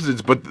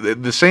opposites, but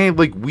the same.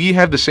 Like, we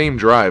have the same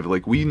drive.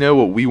 Like, we know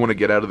what we want to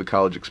get out of the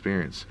college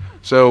experience.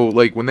 So,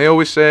 like, when they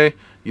always say,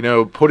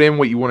 put in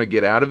what you want to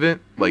get out of it,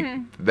 like,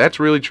 that's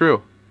really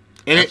true.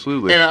 And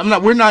Absolutely.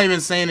 We're not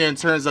even saying it in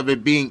terms of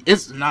it being,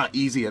 it's not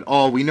easy at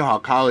all. We know how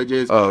college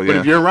is. Oh, yeah. But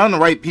if you're around the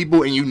right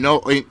people and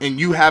and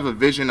you have a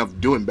vision of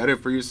doing better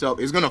for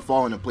yourself, it's going to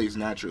fall into place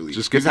naturally.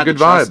 Just get the good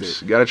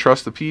vibes. You got to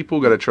trust the people,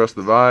 got to trust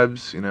the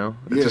vibes,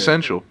 It's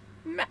essential.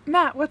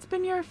 Matt, what's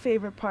been your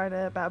favorite part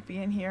about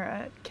being here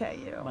at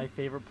KU? My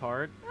favorite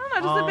part? I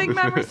don't know, just a big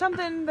memory,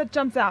 something that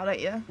jumps out at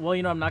you. Well,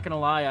 I'm not going to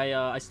lie.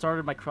 I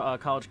started my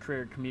college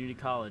career at community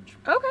college.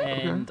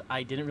 Okay. And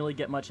I didn't really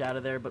get much out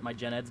of there, but my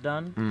gen ed's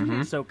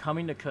done. So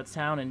coming to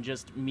Kutztown and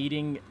just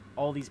meeting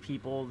all these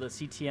people, the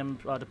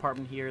CTM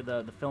department here,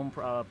 the film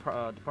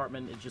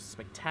department is just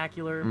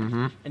spectacular.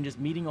 And just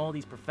meeting all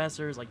these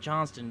professors like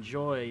Johnston,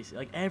 Joyce,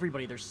 like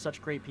everybody, they're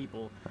such great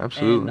people.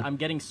 Absolutely. And I'm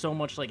getting so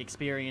much like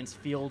experience,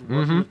 field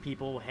working with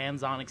people,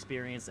 hands-on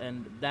experience,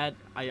 and that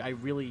I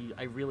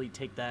really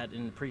take that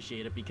and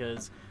appreciate it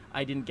because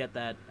I didn't get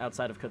that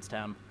outside of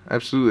Kutztown.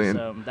 Absolutely.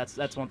 So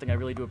that's one thing I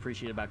really do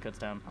appreciate about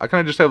Kutztown. I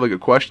kind of just have like a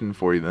question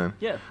for you then.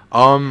 Yeah.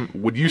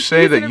 Would you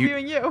say that you?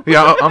 You.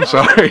 Yeah, I'm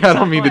sorry. I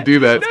don't mean to do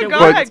that. No, go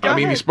but ahead, go I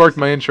mean, you ahead. sparked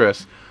my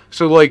interest.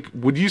 So, like,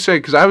 would you say?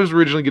 Because I was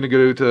originally going to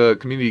go to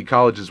community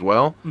college as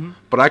well,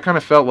 but I kind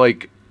of felt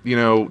like,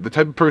 the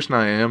type of person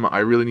I am, I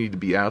really need to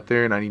be out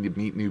there and I need to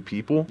meet new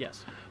people.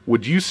 Yes.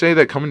 Would you say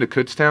that coming to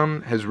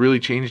Kutztown has really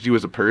changed you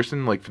as a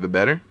person, like for the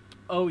better?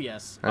 Oh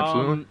yes,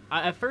 Absolutely.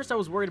 At first, I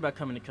was worried about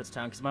coming to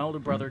Kutztown because my older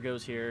brother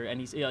goes here,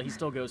 and he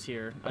still goes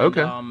here. And,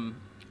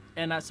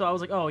 Okay. So I was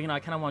like, I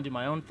kind of want to do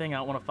my own thing. I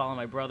don't want to follow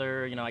my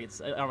brother.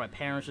 My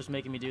parents just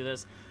making me do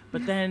this.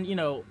 But then,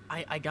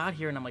 I got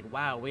here and I'm like,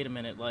 wow, wait a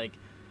minute, like.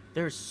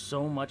 There's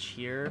so much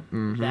here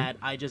that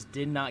I just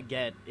did not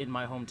get in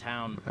my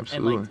hometown.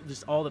 Absolutely. And, like,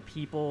 just all the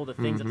people, the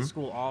things that the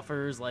school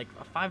offers, like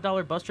a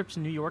 $5 bus trip to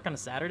New York on a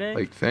Saturday.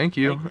 Like, thank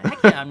you. Like,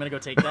 heck yeah, I'm going to go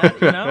take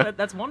that.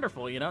 That's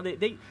wonderful,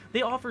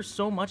 They offer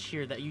so much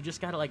here that you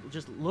just got to, like,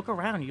 just look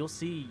around. You'll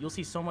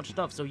see so much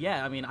stuff. So,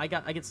 yeah, I mean, I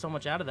get so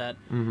much out of that.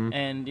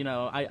 And,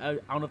 I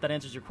don't know if that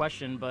answers your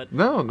question, but...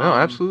 No,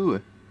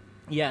 absolutely.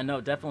 Yeah,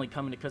 no, definitely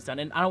coming to Kutztown.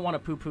 And I don't want to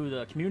poo-poo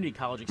the community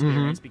college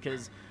experience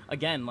because,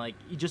 again, like,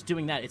 just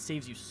doing that, it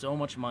saves you so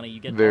much money. You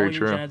get Very all your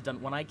true. gen eds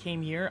done. When I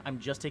came here, I'm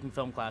just taking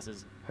film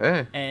classes.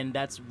 Hey. And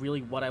that's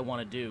really what I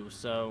want to do.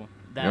 So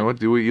that, You know what?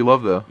 Do what you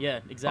love, though. yeah,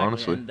 exactly.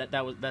 Honestly. And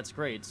that's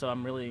great. So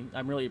I'm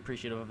really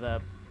appreciative of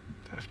that.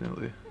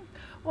 Definitely.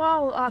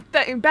 Well,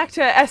 back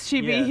to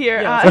SGB Yeah.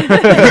 here.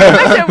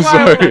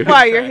 Yeah.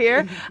 While you're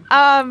here,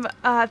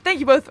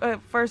 thank you both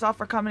first off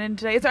for coming in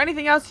today. Is there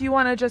anything else you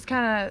want to just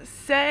kind of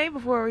say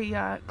before we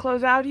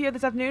close out here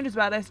this afternoon, just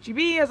about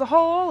SGB as a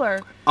whole,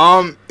 or?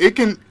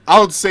 I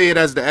would say it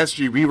as the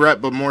SGB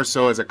rep, but more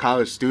so as a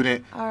college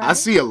student. Right. I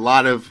see a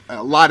lot of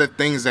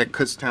things that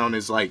Kutztown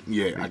is like.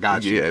 Yeah, I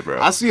got you. Yeah,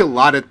 bro. I see a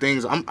lot of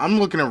things. I'm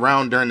looking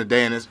around during the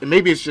day, and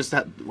maybe it's just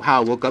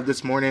how I woke up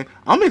this morning.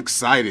 I'm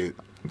excited.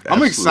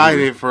 I'm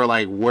excited for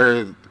like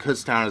where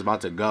Kutztown is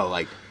about to go.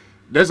 Like,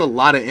 there's a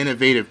lot of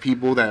innovative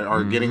people that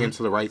are getting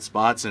into the right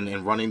spots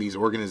and running these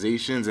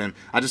organizations, and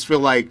I just feel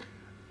like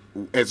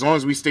as long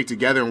as we stick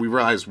together and we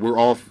realize we're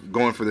all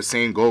going for the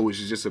same goal, which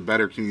is just a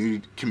better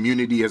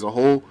community as a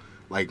whole,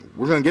 like,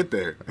 we're going to get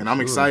there. And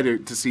I'm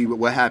excited to see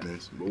what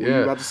happens. What were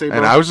you about to say, bro?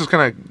 And I was just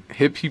going to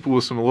hit people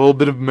with a little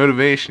bit of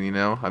motivation, you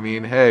know? I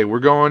mean, hey, we're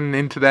going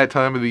into that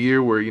time of the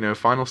year where, you know,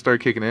 finals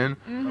start kicking in.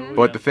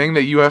 But the thing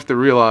that you have to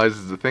realize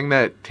is the thing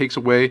that takes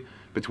away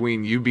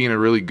between you being a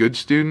really good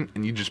student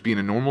and you just being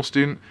a normal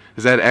student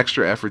is that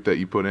extra effort that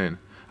you put in.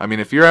 I mean,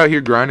 if you're out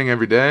here grinding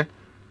every day,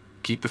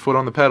 keep the foot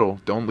on the pedal.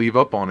 Don't leave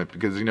up on it,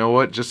 because you know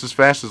what? Just as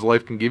fast as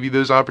life can give you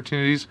those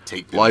opportunities,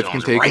 life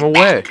can take them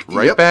away.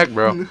 Right back,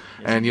 bro.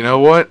 And you know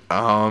what?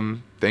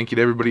 Thank you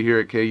to everybody here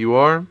at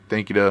KUR.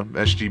 Thank you to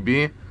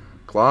SGB.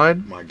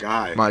 Clyde. My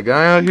guy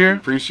out here.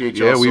 Appreciate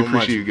y'all so much. Yeah, we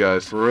appreciate you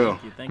guys. For real.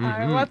 All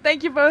right, well,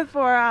 thank you both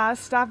for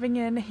stopping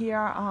in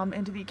here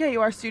into the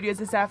KUR studios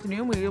this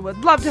afternoon. We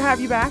would love to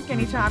have you back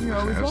anytime. You're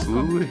always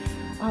Absolutely. welcome.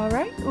 All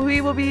right,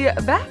 we will be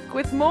back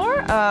with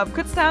more of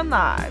Kutztown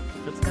Live.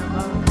 Kutztown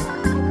Live.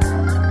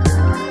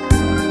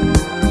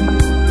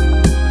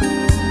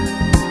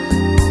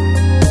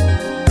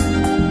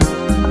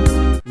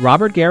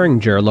 Robert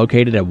Geringer,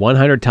 located at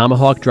 100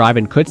 Tomahawk Drive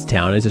in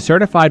Kutztown, is a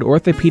certified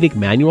orthopedic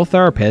manual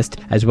therapist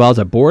as well as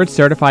a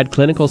board-certified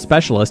clinical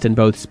specialist in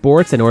both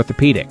sports and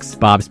orthopedics.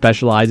 Bob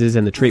specializes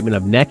in the treatment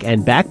of neck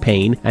and back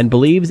pain and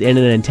believes in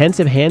an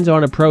intensive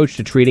hands-on approach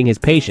to treating his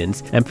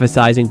patients,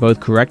 emphasizing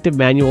both corrective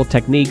manual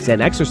techniques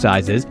and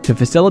exercises to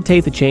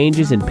facilitate the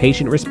changes in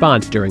patient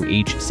response during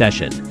each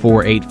session.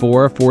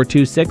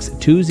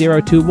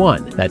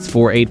 484-426-2021. That's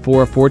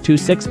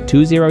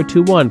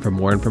 484-426-2021 for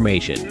more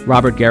information.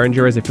 Robert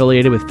Geringer is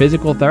affiliated with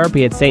physical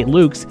therapy at St.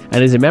 Luke's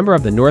and is a member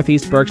of the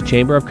Northeast Berks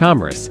Chamber of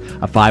Commerce,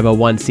 a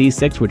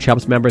 501c6 which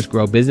helps members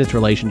grow business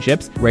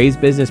relationships, raise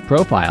business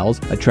profiles,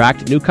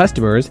 attract new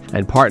customers,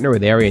 and partner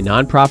with area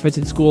nonprofits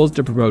and schools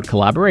to promote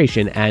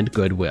collaboration and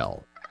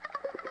goodwill.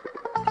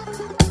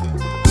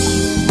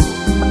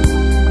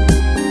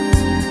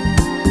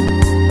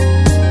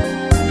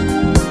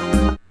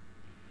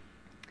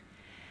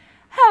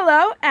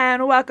 Hello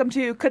and welcome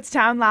to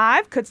Kutztown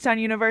Live, Kutztown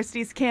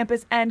University's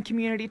campus and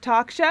community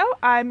talk show.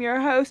 I'm your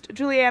host,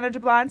 Juliana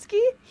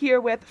Jablonski,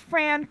 here with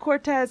Fran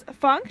Cortez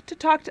Funk to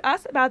talk to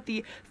us about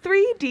the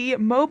 3D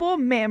mobile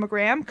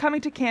mammogram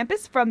coming to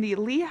campus from the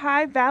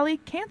Lehigh Valley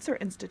Cancer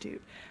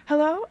Institute.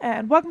 Hello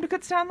and welcome to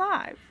Kutztown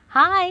Live.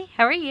 Hi,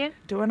 how are you?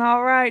 Doing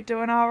all right.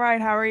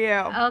 How are you?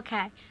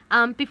 Okay.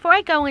 Before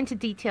I go into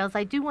details,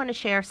 I do want to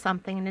share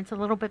something, and it's a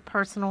little bit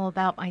personal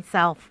about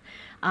myself.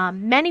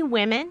 Many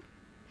women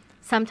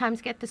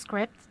sometimes get the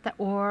script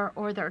or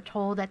they're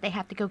told that they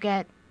have to go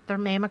get their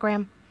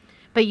mammogram.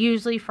 But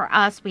usually for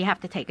us, we have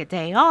to take a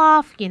day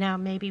off. You know,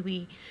 maybe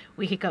we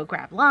could go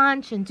grab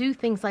lunch and do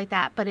things like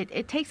that. But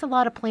it takes a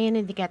lot of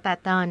planning to get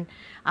that done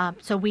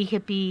so we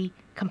could be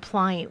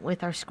compliant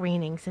with our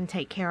screenings and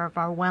take care of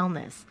our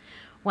wellness.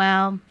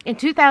 Well, in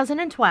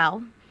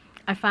 2012,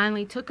 I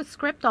finally took a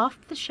script off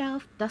the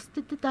shelf,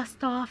 dusted the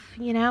dust off,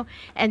 you know,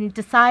 and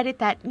decided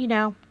that, you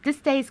know, this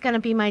day is going to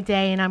be my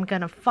day and I'm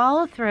going to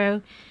follow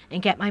through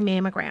and get my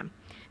mammogram.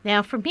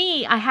 Now, for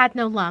me, I had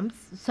no lumps.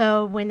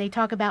 So when they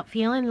talk about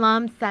feeling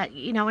lumps, that,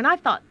 you know, and I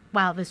thought,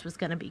 wow, this was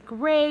going to be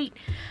great.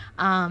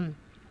 But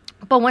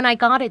when I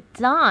got it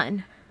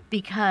done,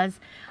 because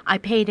I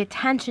paid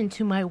attention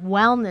to my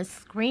wellness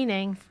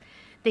screenings,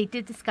 they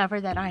did discover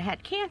that I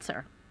had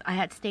cancer. I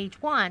had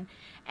stage 1.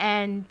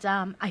 And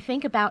I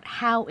think about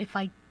how if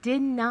I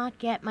did not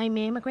get my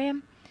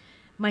mammogram,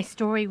 my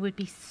story would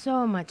be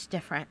so much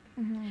different.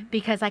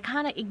 Because I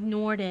kind of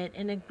ignored it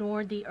and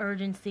ignored the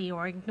urgency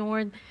or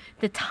ignored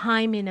the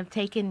timing of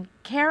taking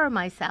care of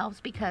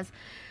myself, because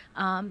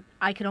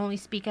I could only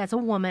speak as a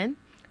woman.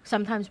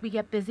 Sometimes we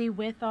get busy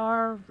with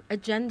our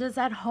agendas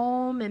at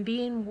home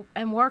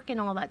and work and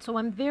all that. So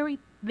I'm very,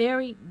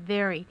 very,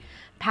 very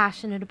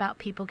passionate about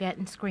people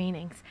getting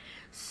screenings.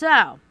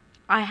 So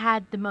I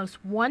had the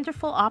most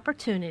wonderful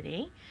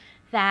opportunity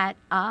that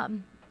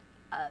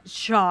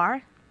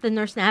Shar, the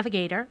nurse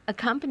navigator,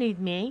 accompanied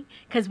me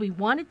because we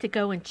wanted to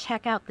go and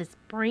check out this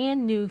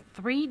brand new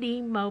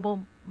 3D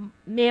mobile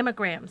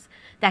mammograms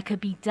that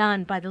could be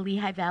done by the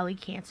Lehigh Valley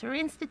Cancer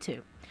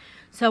Institute.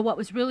 So what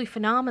was really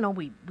phenomenal,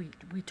 we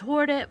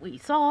toured it, we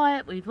saw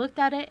it, we looked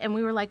at it, and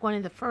we were like one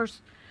of the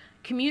first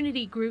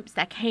community groups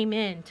that came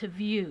in to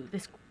view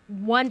this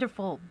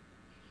wonderful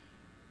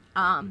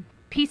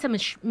piece of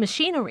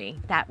machinery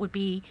that would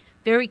be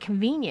very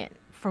convenient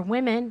for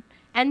women.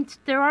 And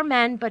there are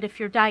men, but if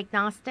you're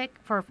diagnostic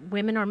for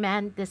women or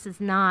men, this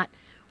is not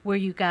where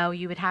you go.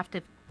 You would have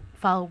to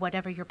follow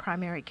whatever your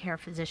primary care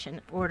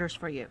physician orders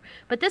for you.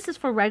 But this is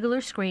for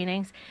regular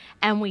screenings,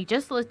 and we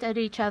just looked at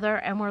each other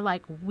and we're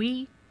like,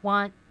 we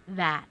want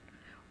that.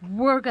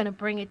 We're going to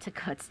bring it to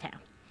Kutztown.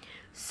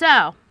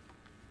 So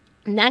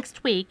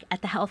next week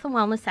at the Health and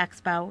Wellness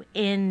Expo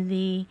in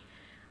the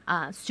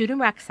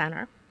Student Rec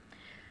Center,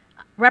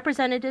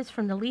 representatives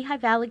from the Lehigh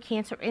Valley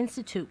Cancer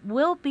Institute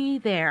will be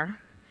there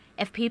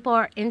if people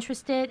are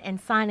interested in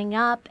signing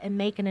up and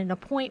making an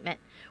appointment.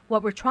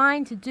 What we're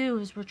trying to do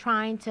is we're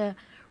trying to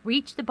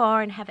reach the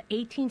bar and have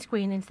 18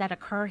 screenings that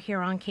occur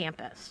here on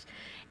campus.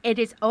 It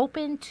is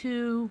open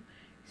to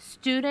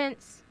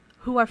students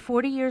who are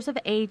 40 years of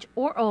age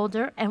or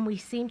older, and we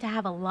seem to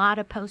have a lot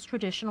of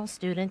post-traditional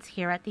students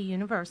here at the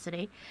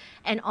university,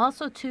 and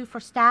also too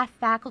for staff,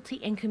 faculty,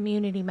 and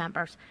community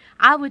members.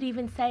 I would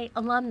even say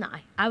alumni.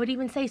 I would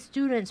even say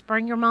students.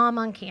 Bring your mom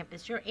on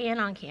campus, your aunt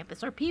on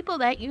campus, or people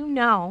that you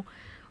know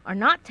are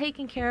not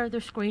taking care of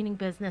their screening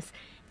business.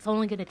 It's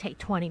only going to take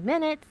 20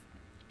 minutes.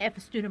 If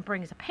a student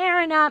brings a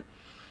parent up,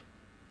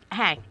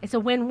 hey, it's a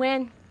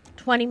win-win.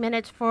 20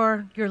 minutes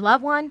for your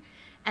loved one,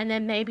 and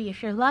then maybe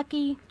if you're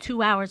lucky,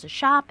 2 hours of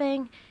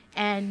shopping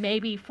and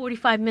maybe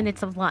 45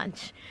 minutes of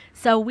lunch.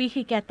 So we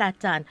could get that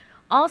done.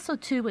 Also,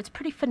 too, what's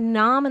pretty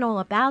phenomenal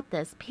about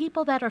this,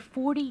 people that are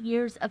 40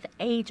 years of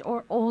age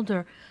or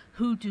older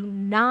who do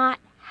not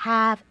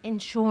have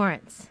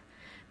insurance,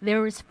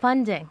 there is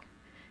funding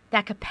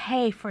that could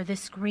pay for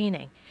this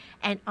screening.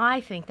 And I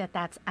think that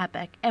that's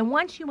epic. And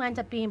once you end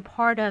up being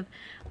part of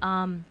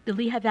the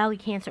Lehigh Valley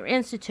Cancer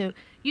Institute,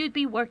 you'd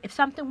be if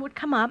something would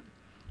come up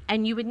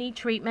and you would need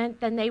treatment,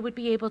 then they would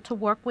be able to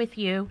work with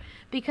you,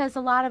 because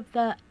a lot of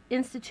the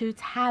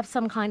institutes have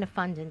some kind of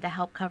funding to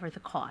help cover the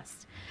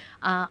cost.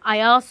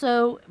 I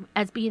also,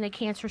 as being a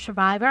cancer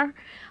survivor,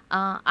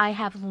 I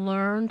have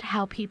learned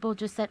how people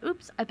just said,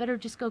 oops, I better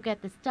just go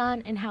get this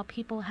done, and how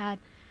people had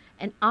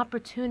an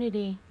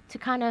opportunity to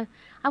kind of,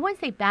 I wouldn't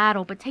say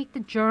battle, but take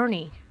the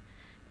journey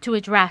to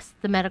address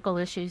the medical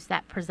issues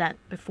that present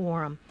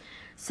before them.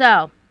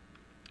 So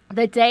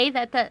the day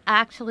that the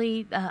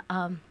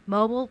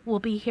mobile will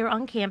be here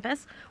on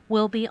campus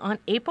will be on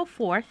April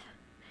 4th.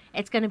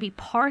 It's going to be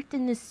parked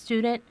in the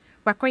Student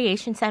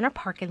Recreation Center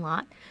parking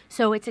lot.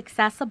 So it's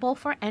accessible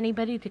for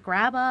anybody to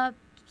grab a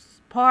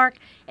park.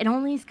 It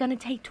only is going to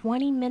take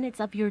 20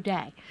 minutes of your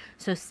day.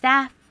 So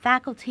staff,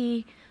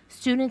 faculty,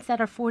 students that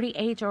are 40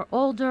 age or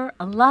older,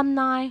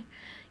 alumni,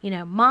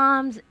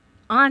 moms,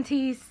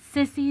 aunties,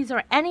 sissies,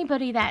 or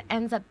anybody that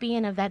ends up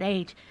being of that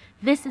age.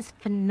 This is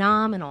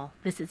phenomenal.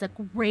 This is a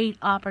great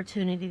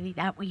opportunity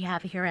that we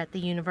have here at the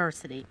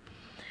university.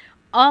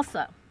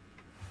 Also,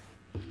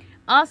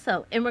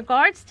 in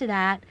regards to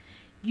that,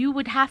 you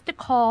would have to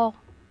call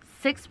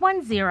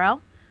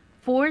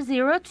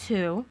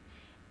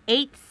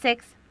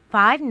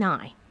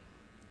 610-402-8659.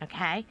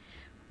 Okay?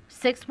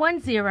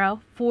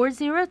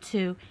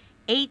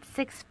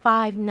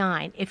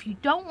 610-402-8659. If you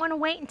don't want to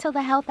wait until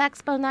the Health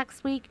Expo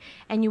next week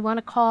and you want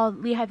to call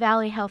Lehigh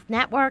Valley Health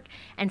Network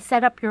and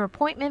set up your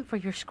appointment for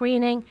your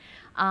screening,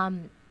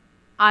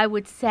 I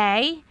would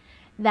say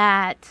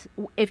that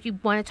if you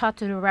want to talk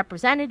to a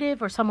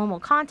representative, or someone will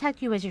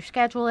contact you as you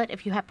schedule it.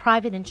 If you have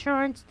private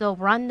insurance, they'll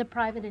run the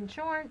private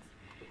insurance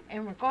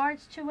in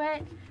regards to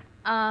it.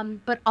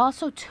 But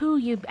also, too,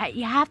 you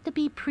have to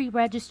be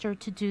pre-registered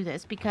to do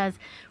this, because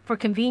for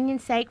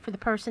convenience sake, for the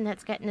person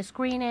that's getting the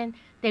screening,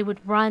 they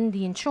would run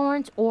the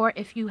insurance, or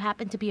if you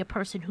happen to be a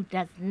person who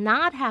does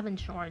not have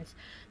insurance,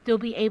 they'll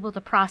be able to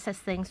process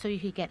things so you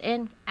can get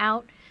in,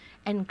 out,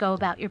 and go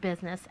about your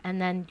business.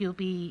 And then you'll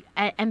be,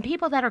 and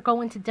people that are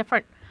going to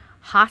different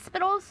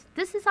hospitals,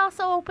 this is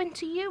also open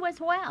to you as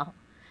well,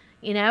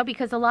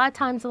 because a lot of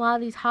times a lot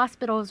of these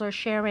hospitals are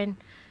sharing,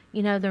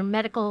 their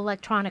medical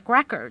electronic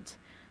records.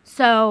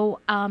 So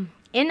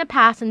in the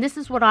past, and this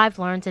is what I've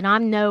learned, and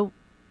I'm no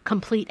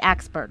complete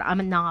expert. I'm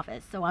a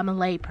novice, so I'm a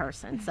lay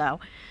person. So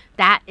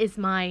that is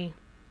my,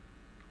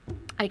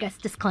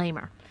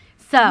 disclaimer.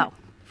 So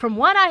from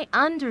what I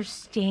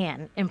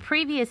understand, in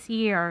previous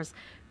years,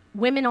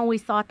 women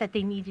always thought that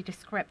they needed a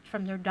script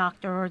from their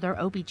doctor or their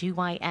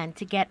OBGYN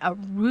to get a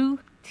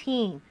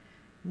routine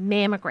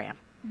mammogram.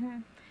 Mm-hmm.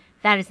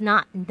 That is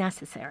not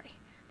necessary.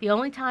 The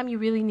only time you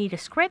really need a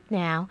script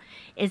now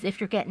is if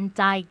you're getting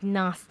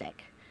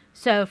diagnostic.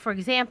 So, for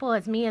example,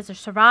 as a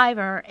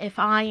survivor, if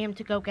I am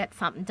to go get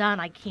something done,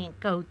 I can't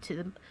go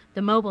to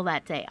the mobile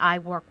that day. I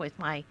work with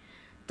my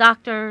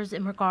doctors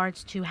in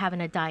regards to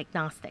having a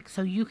diagnostic.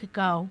 So you could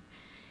go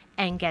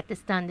and get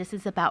this done. This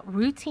is about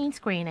routine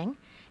screening.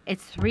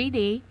 It's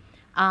 3D.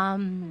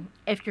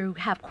 If you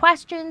have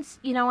questions,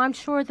 I'm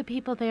sure the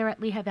people there at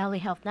Lehigh Valley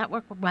Health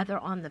Network, whether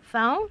on the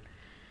phone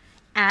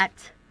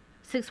at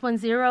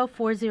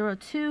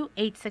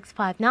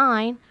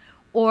 610-402-8659,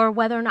 or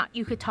whether or not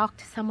you could talk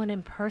to someone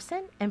in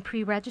person and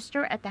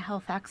pre-register at the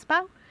Health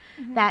Expo,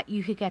 that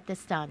you could get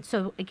this done.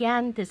 So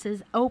again, this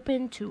is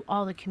open to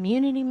all the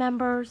community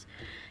members,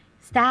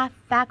 staff,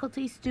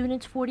 faculty,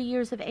 students 40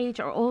 years of age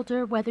or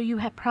older, whether you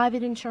have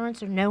private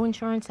insurance or no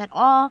insurance at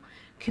all,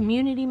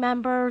 community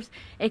members.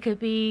 It could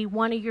be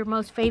one of your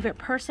most favorite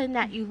person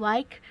that you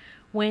like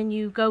when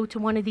you go to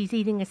one of these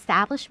eating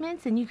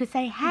establishments, and you could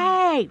say,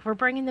 hey, we're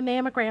bringing the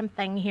mammogram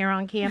thing here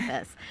on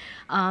campus.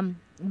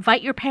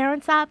 Invite your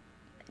parents up,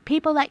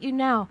 people that you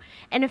know.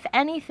 And if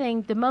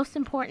anything, the most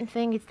important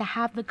thing is to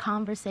have the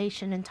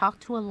conversation and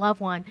talk to a loved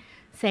one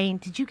saying,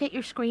 did you get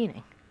your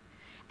screening?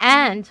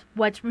 And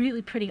what's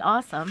really pretty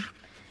awesome,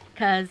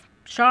 because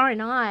Shar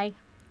and I,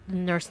 the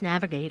nurse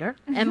navigator,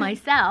 and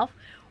myself,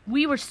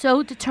 we were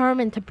so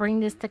determined to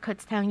bring this to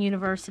Kutztown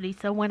University.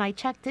 So when I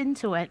checked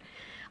into it,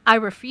 I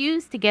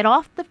refused to get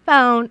off the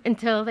phone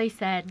until they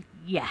said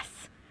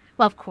yes.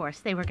 Well, of course,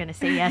 they were going to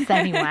say yes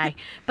anyway.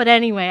 But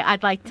anyway,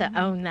 I'd like to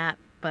own that.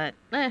 But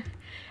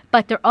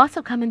they're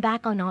also coming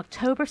back on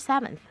October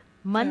 7th.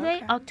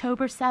 Monday,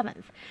 October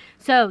 7th.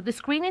 So the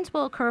screenings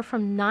will occur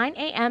from 9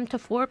 a.m. to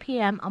 4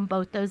 p.m. on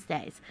both those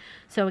days.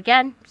 So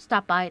again,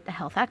 stop by at the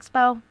Health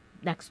Expo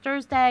next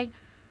Thursday,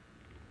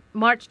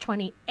 March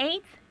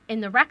 28th in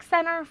the Rec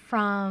Center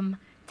from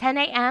 10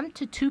 a.m.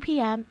 to 2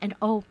 p.m. And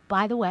oh,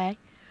 by the way,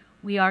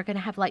 we are going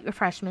to have light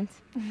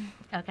refreshments.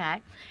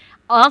 Okay.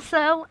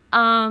 Also,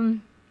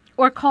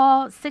 or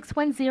call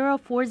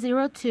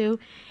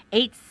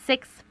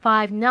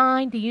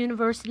 610-402-8659. The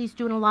university's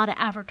doing a lot of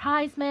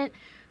advertisement.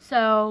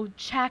 So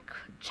check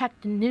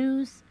the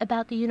news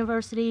about the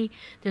university.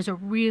 There's a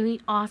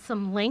really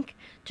awesome link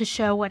to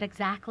show what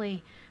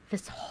exactly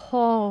this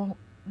whole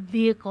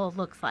vehicle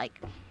looks like.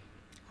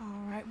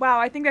 All right. Wow,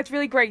 I think that's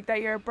really great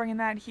that you're bringing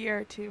that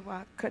here to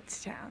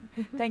Kutztown.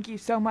 Thank you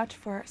so much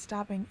for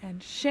stopping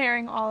and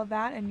sharing all of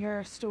that and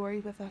your story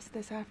with us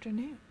this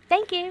afternoon.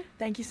 Thank you.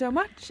 Thank you so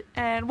much.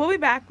 And we'll be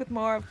back with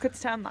more of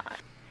Kutztown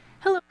Live.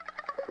 Hello.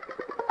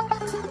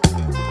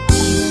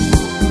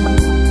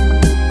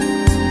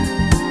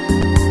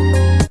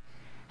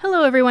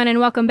 Hello, everyone, and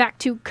welcome back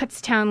to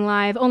Kutztown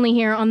Live, only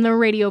here on the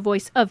radio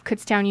voice of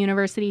Kutztown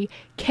University,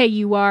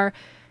 KUR.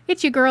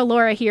 It's your girl,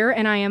 Laura, here,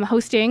 and I am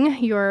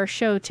hosting your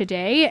show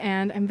today,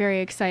 and I'm very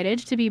excited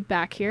to be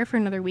back here for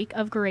another week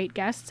of great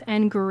guests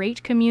and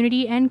great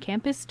community and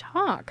campus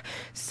talk.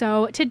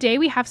 So today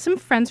we have some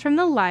friends from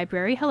the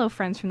library. Hello,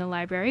 friends from the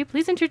library.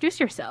 Please introduce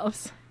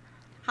yourselves.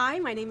 Hi,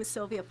 my name is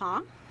Sylvia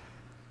Palm.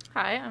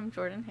 Hi, I'm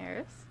Jordan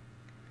Harris.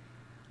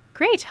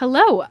 Great.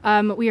 Hello.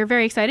 We are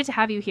very excited to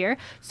have you here.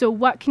 So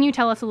what can you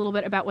tell us a little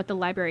bit about what the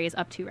library is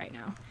up to right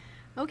now?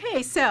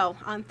 Okay, so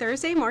on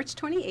Thursday, March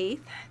 28th,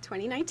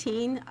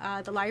 2019,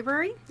 the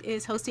library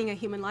is hosting a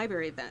Human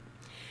Library event.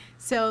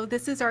 So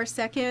this is our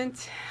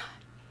second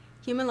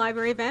Human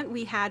Library event.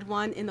 We had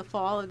one in the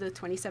fall of the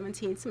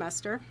 2017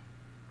 semester.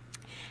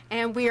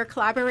 And we are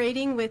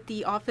collaborating with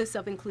the Office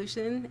of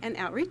Inclusion and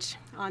Outreach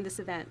on this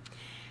event.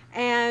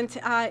 And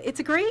it's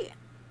a great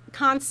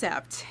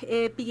concept.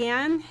 It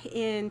began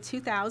in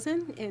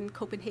 2000 in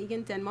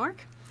Copenhagen,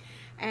 Denmark,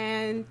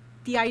 and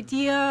the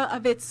idea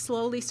of it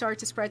slowly started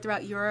to spread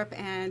throughout Europe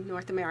and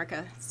North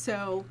America.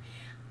 So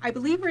I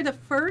believe we're the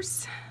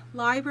first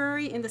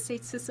library in the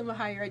state system of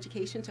higher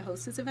education to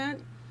host this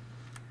event.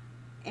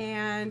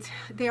 And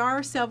there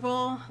are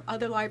several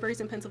other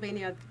libraries in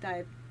Pennsylvania that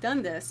have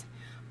done this,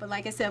 but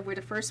like I said, we're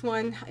the first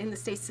one in the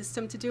state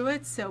system to do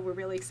it, so we're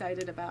really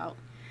excited about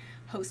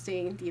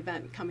hosting the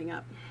event coming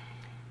up.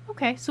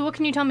 Okay, so what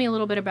can you tell me a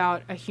little bit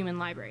about a human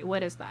library?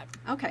 What is that?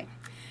 Okay,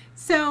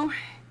 so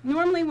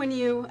normally when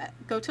you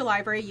go to a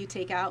library, you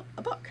take out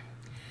a book.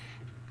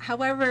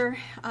 However,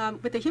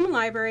 with the human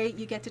library,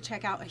 you get to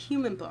check out a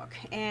human book,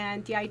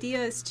 and the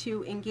idea is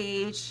to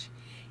engage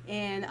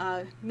in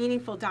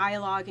meaningful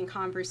dialogue and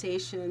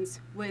conversations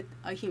with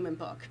a human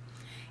book.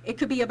 It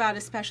could be about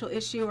a special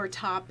issue or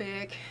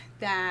topic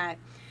that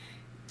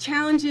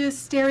challenges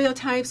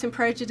stereotypes and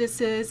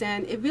prejudices,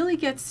 and it really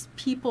gets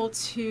people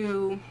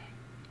to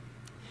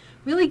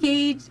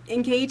really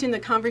engage in the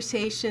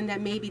conversation that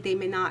maybe they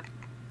may not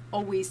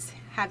always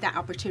have that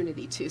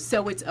opportunity to.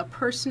 So it's a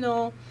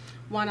personal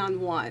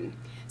one-on-one.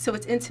 So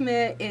it's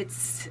intimate,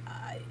 it's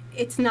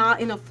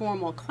not in a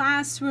formal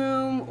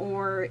classroom,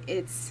 or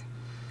it's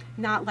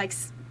not like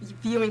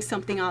viewing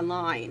something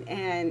online.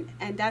 And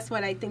that's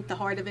what I think the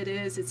heart of it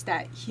is. It's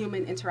that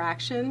human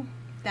interaction,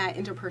 that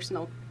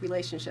interpersonal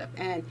relationship.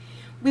 And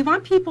we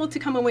want people to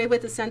come away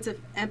with a sense of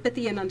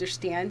empathy and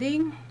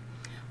understanding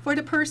for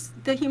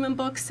the human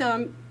books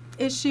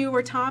issue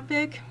or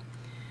topic.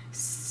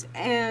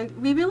 And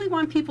we really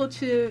want people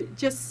to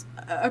just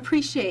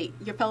appreciate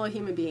your fellow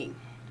human being.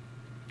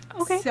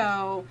 Okay.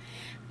 So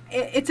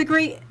it's a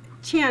great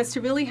chance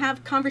to really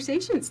have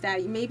conversations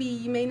that maybe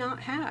you may not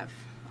have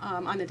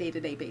on a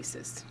day-to-day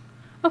basis.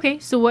 Okay,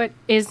 so what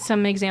is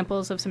some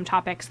examples of some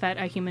topics that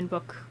a human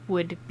book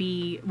would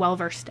be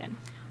well-versed in?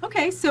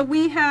 Okay, so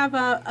we have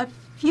a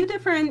few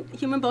different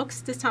human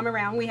books this time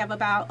around. We have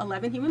about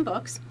 11 human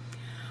books.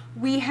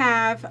 We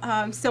have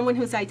someone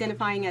who's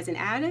identifying as an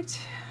addict.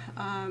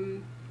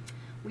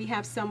 We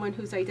have someone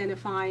who's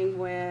identifying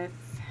with,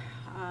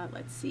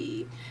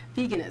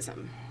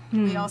 veganism.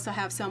 We also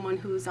have someone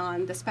who's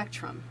on the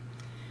spectrum.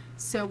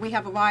 So we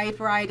have a wide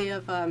variety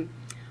of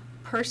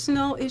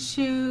personal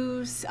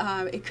issues.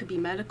 It could be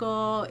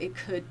medical. It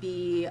could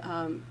be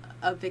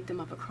a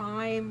victim of a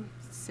crime.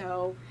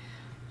 So,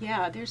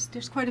 yeah, there's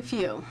quite a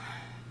few.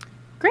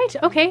 Great.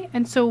 Okay.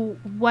 And so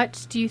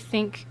what do you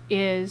think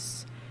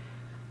is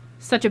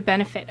such a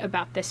benefit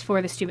about this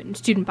for the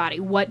student body?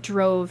 What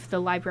drove the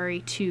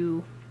library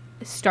to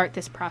start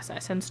this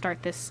process and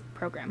start this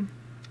program?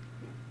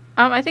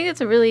 I think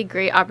it's a really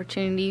great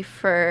opportunity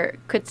for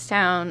the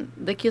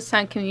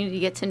Kutztown community to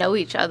get to know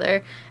each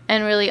other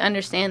and really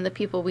understand the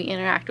people we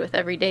interact with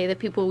every day, the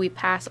people we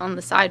pass on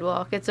the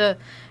sidewalk. It's a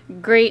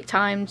great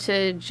time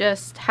to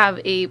just have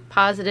a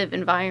positive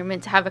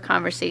environment, to have a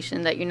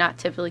conversation that you're not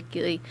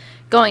typically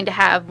going to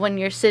have when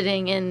you're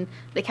sitting in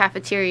the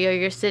cafeteria or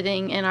you're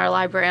sitting in our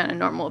library on a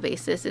normal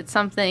basis. It's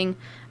something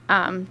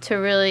to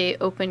really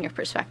open your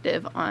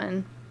perspective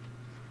on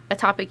a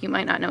topic you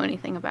might not know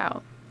anything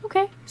about.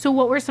 Okay. So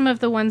what were some of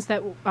the ones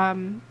that,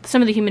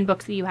 some of the human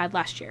books that you had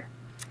last year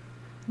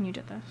when you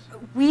did this?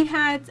 We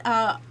had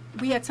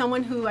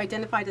someone who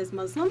identified as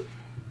Muslim.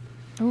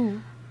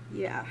 Oh.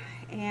 Yeah.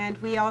 And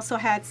we also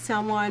had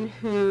someone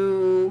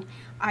who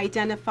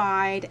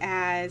identified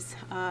as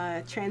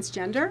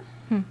transgender.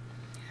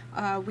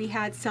 We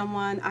had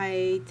someone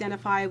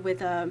identify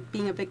with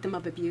being a victim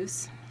of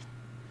abuse.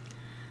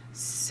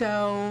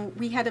 So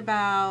we had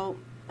about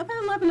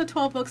 11 to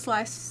 12 books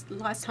last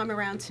time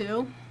around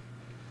too.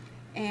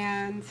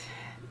 And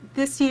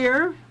this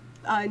year,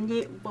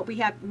 what we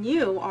have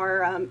new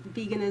are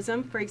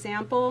veganism, for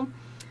example.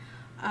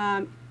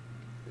 Let's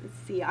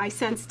see, I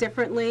sense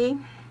differently.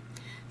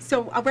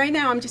 So right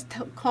now I'm just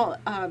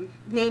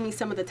naming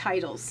some of the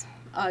titles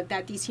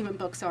that these human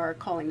books are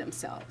calling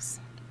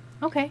themselves.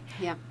 Okay.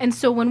 Yeah. And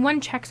so when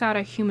one checks out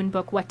a human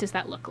book, what does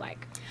that look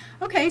like?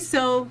 Okay,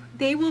 so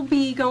readers will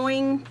be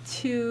going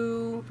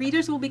to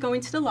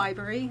the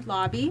library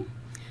lobby,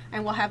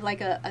 and we'll have like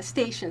a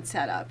station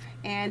set up,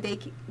 and they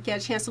get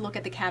a chance to look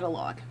at the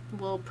catalog.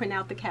 We'll print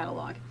out the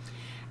catalog,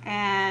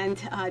 and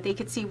they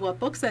could see what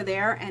books are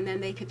there, and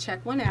then they could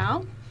check one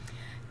out.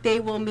 They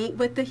will meet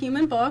with the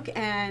human book,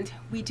 and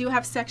we do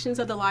have sections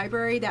of the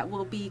library that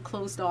will be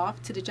closed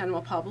off to the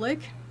general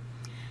public.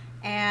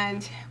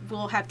 And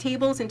we'll have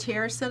tables and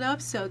chairs set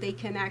up so they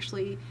can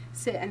actually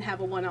sit and have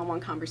a one-on-one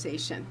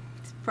conversation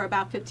for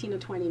about 15 to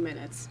 20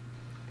 minutes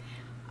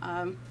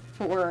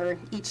for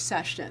each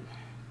session.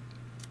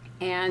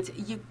 And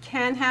you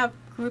can have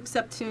groups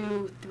up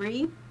to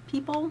 3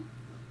 people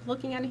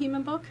looking at a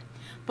human book,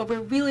 but we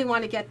really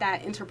want to get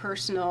that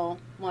interpersonal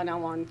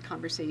one-on-one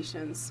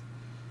conversations.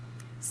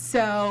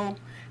 So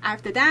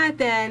after that,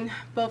 then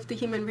both the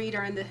human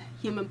reader and the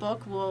human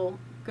book will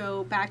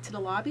go back to the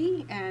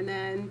lobby, and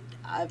then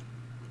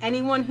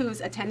anyone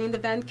who's attending the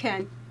event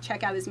can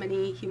check out as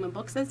many human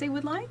books as they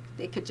would like.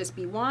 They could just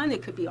be one,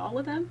 it could be all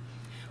of them.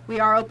 We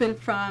are open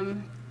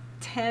from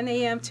 10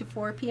 a.m. to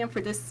 4 p.m.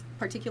 for this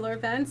particular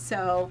event,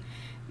 so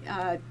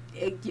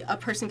a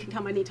person can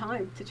come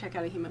anytime to check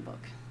out a human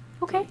book.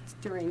 Okay.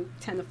 During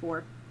 10 to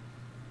 4.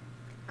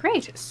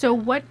 Great. So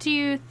what do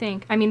you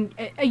think? I mean,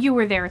 you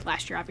were there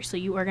last year, obviously.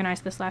 You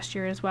organized this last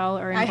year as well,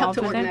 or involved with it? I helped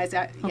to organize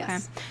that,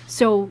 yes. Okay.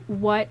 So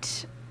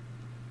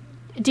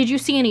did you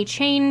see any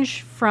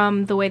change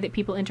from the way that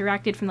people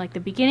interacted from like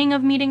the beginning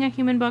of meeting a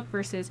human book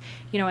versus,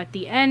 at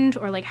the end,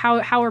 or like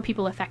how are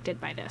people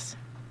affected by this?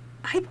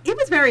 It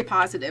was very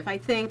positive. I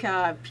think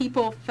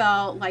people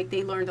felt like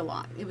they learned a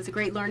lot. It was a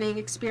great learning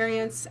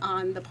experience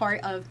on the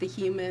part of the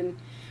human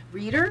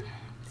reader.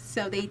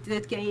 So they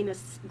did gain a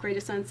greater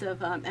sense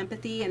of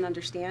empathy and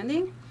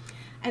understanding.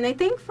 And I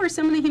think for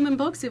some of the human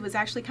books, it was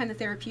actually kind of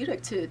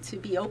therapeutic to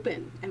be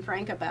open and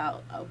frank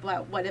about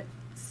what it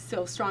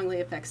so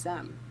strongly affects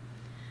them.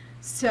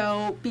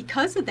 So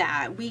because of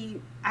that,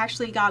 we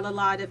actually got a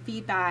lot of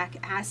feedback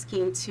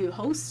asking to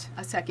host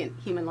a second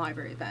human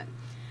library event.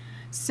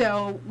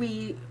 So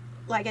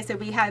like I said,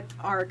 we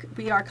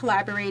are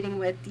collaborating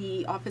with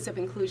the Office of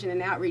Inclusion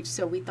and Outreach,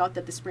 so we thought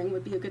that the spring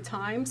would be a good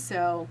time.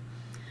 So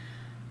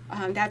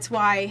that's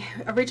why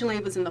originally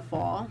it was in the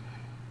fall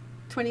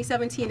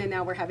 2017, and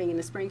now we're having it in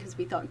the spring because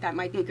we thought that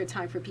might be a good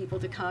time for people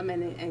to come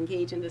and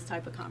engage in this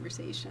type of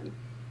conversation.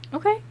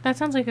 Okay, that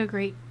sounds like a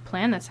great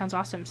plan. That sounds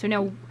awesome. So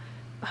now,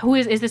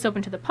 is this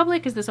open to the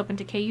public? Is this open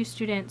to KU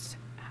students?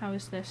 How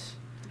is this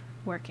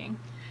working?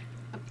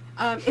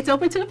 It's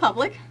open to the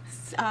public.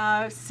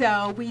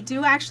 So we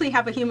do actually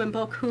have a human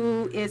book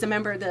who is a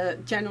member of the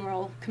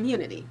general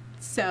community.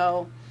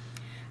 So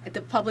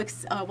the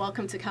public's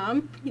welcome to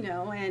come,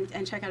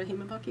 and check out a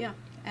human book, yeah.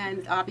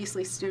 And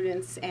obviously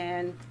students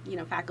and,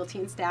 faculty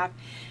and staff.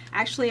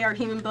 Actually, our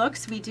human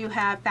books, we do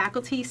have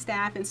faculty,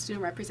 staff, and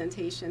student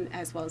representation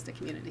as well as the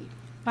community.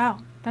 Wow,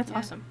 that's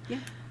awesome. Yeah.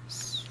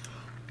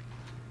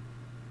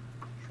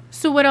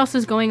 So what else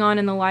is going on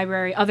in the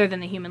library other than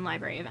the human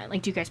library event?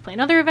 Like, do you guys plan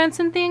other events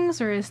and things,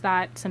 or is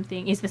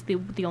this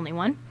the only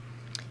one?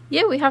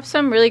 Yeah, we have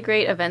some really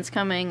great events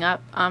coming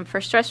up for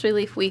Stress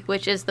Relief Week,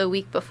 which is the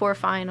week before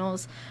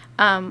finals.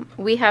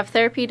 We have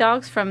therapy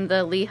dogs from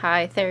the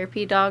Lehigh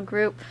Therapy Dog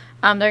Group.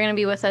 They're going to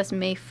be with us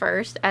May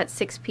 1st at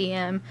 6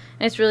 p.m.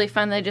 And it's really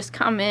fun. They just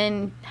come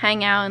in,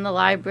 hang out in the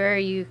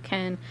library. You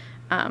can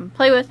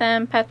play with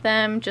them, pet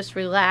them, just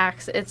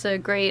relax. It's a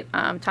great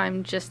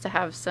time just to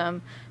have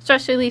some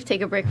stress relief,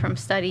 take a break from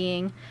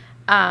studying.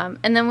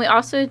 And then we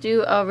also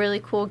do a really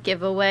cool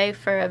giveaway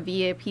for a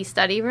VIP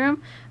study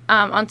room.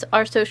 On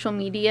our social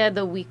media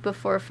the week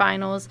before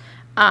finals,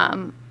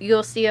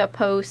 you'll see a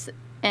post,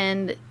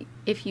 and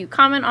if you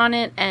comment on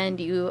it and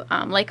you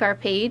like our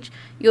page,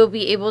 you'll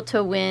be able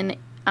to win,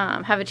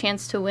 have a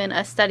chance to win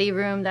a study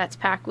room that's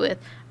packed with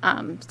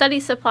study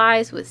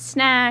supplies, with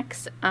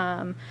snacks.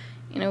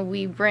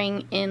 We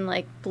bring in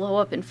like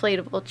blow-up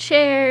inflatable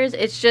chairs.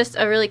 It's just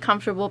a really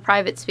comfortable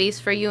private space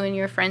for you and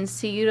your friends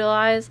to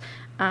utilize.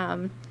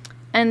 And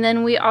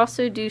then we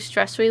also do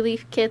stress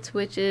relief kits,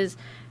 which is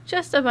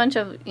just a bunch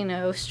of,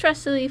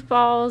 stress relief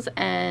balls,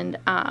 and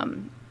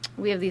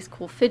we have these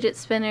cool fidget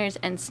spinners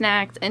and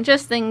snacks and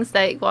just things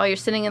that while you're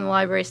sitting in the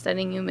library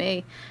studying you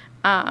may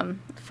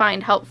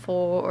find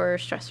helpful or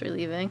stress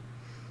relieving.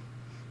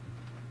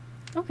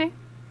 Okay,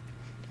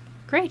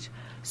 great.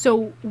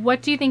 So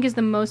what do you think is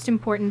the most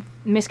important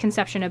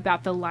misconception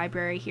about the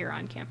library here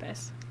on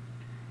campus?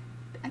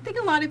 I think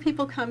a lot of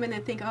people come in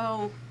and think,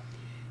 oh,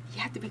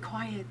 you have to be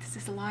quiet, this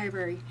is a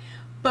library.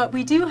 But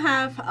we do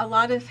have a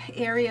lot of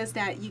areas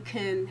that you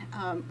can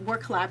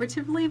work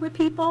collaboratively with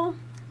people.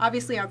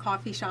 Obviously, our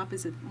coffee shop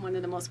is one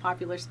of the most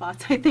popular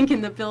spots, I think,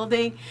 in the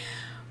building.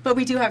 But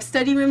we do have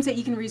study rooms that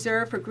you can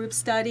reserve for group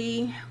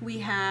study. We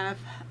have,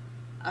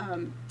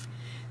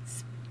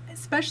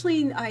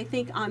 especially, I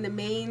think, on the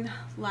main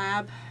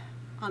lab,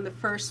 on the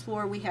first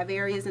floor, we have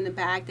areas in the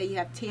back that you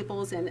have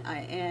tables and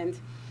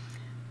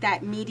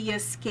that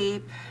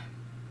mediascape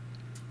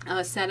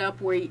setup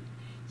where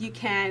you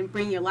can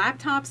bring your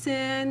laptops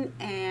in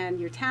and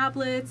your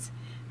tablets,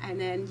 and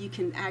then you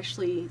can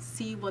actually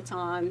see what's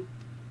on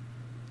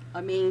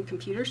a main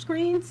computer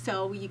screen,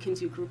 so you can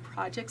do group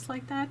projects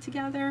like that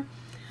together.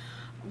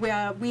 We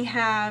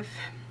have,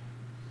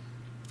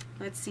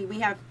 we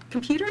have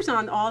computers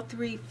on all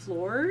 3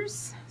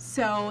 floors,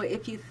 so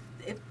if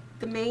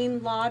the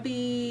main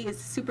lobby is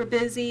super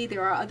busy,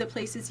 there are other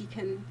places you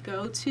can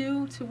go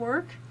to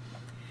work.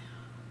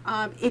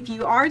 If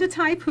you are the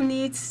type who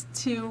needs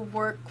to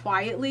work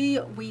quietly,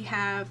 we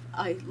have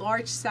a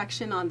large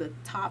section on the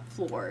top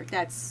floor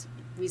that's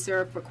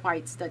reserved for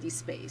quiet study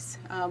space.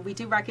 We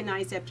do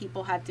recognize that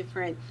people have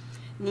different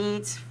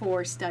needs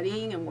for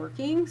studying and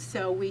working,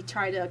 so we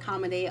try to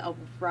accommodate a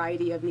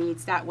variety of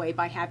needs that way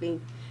by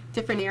having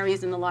different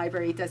areas in the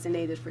library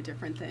designated for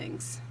different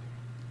things.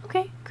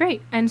 Okay,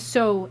 great. And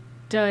so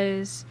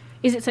is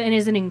it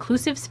an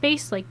inclusive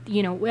space? Like,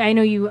 I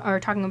know you are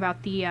talking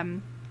about the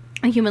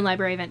a human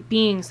library event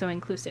being so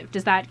inclusive.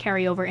 Does that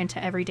carry over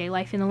into everyday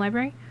life in the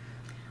library?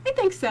 I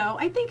think so.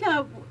 I think,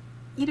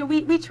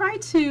 we try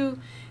to,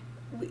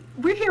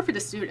 we're here for the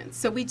students,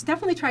 so we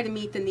definitely try to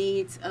meet the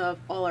needs of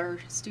all our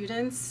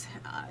students.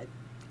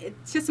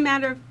 It's just a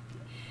matter of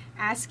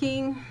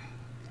asking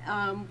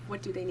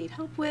what do they need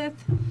help with,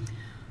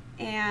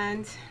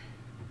 and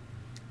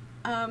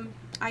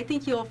I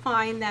think you'll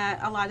find that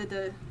a lot of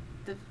the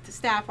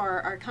staff are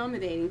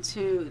accommodating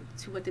to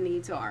what the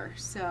needs are.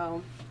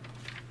 So.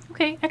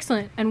 Okay,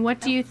 excellent. And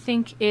what do you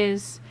think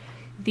is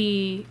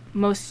the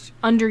most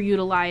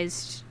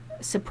underutilized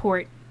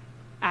support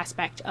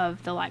aspect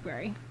of the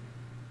library?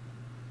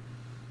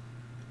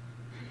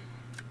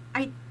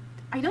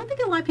 I don't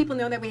think a lot of people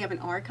know that we have an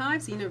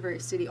archives. The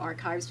university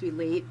archives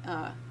relate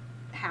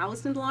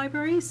housed in the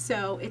library,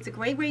 so it's a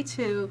great way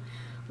to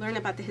learn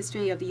about the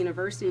history of the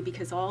university,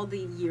 because all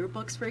the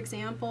yearbooks, for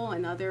example,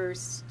 and other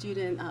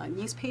student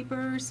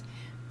newspapers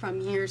from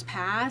years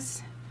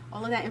past,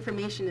 all of that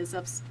information is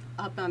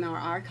up on our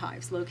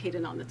archives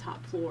located on the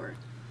top floor.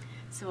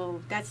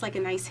 So that's like a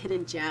nice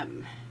hidden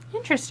gem.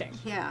 Interesting.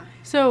 Yeah.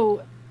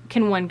 So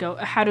can one go,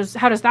 how does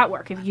that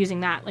work if you're using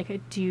that? Like,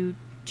 do you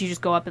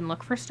just go up and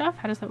look for stuff?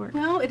 How does that work?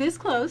 Well, it is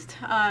closed.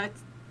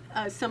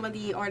 Some of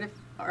the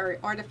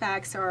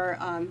artifacts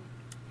are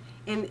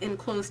in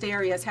closed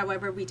areas.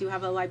 However, we do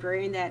have a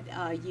librarian that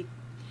you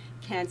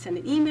can send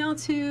an email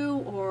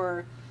to,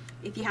 or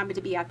if you happen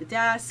to be at the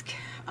desk,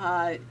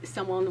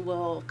 someone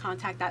will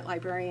contact that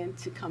librarian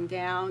to come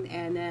down,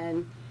 and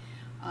then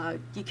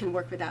you can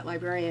work with that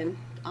librarian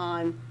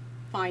on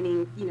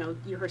finding,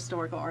 your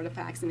historical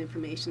artifacts and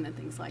information and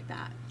things like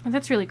that. Oh,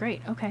 that's really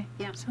great. Okay.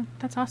 Yeah. So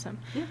that's awesome.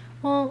 Yeah.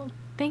 Well,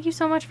 thank you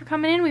so much for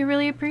coming in. We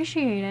really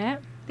appreciate it.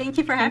 Thank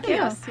you for having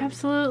us.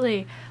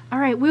 Absolutely. All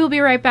right, we will be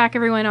right back,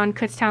 everyone, on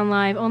Kutztown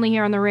Live, only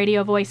here on the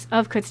radio voice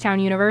of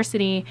Kutztown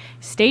University.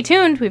 Stay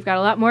tuned. We've got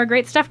a lot more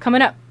great stuff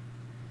coming up.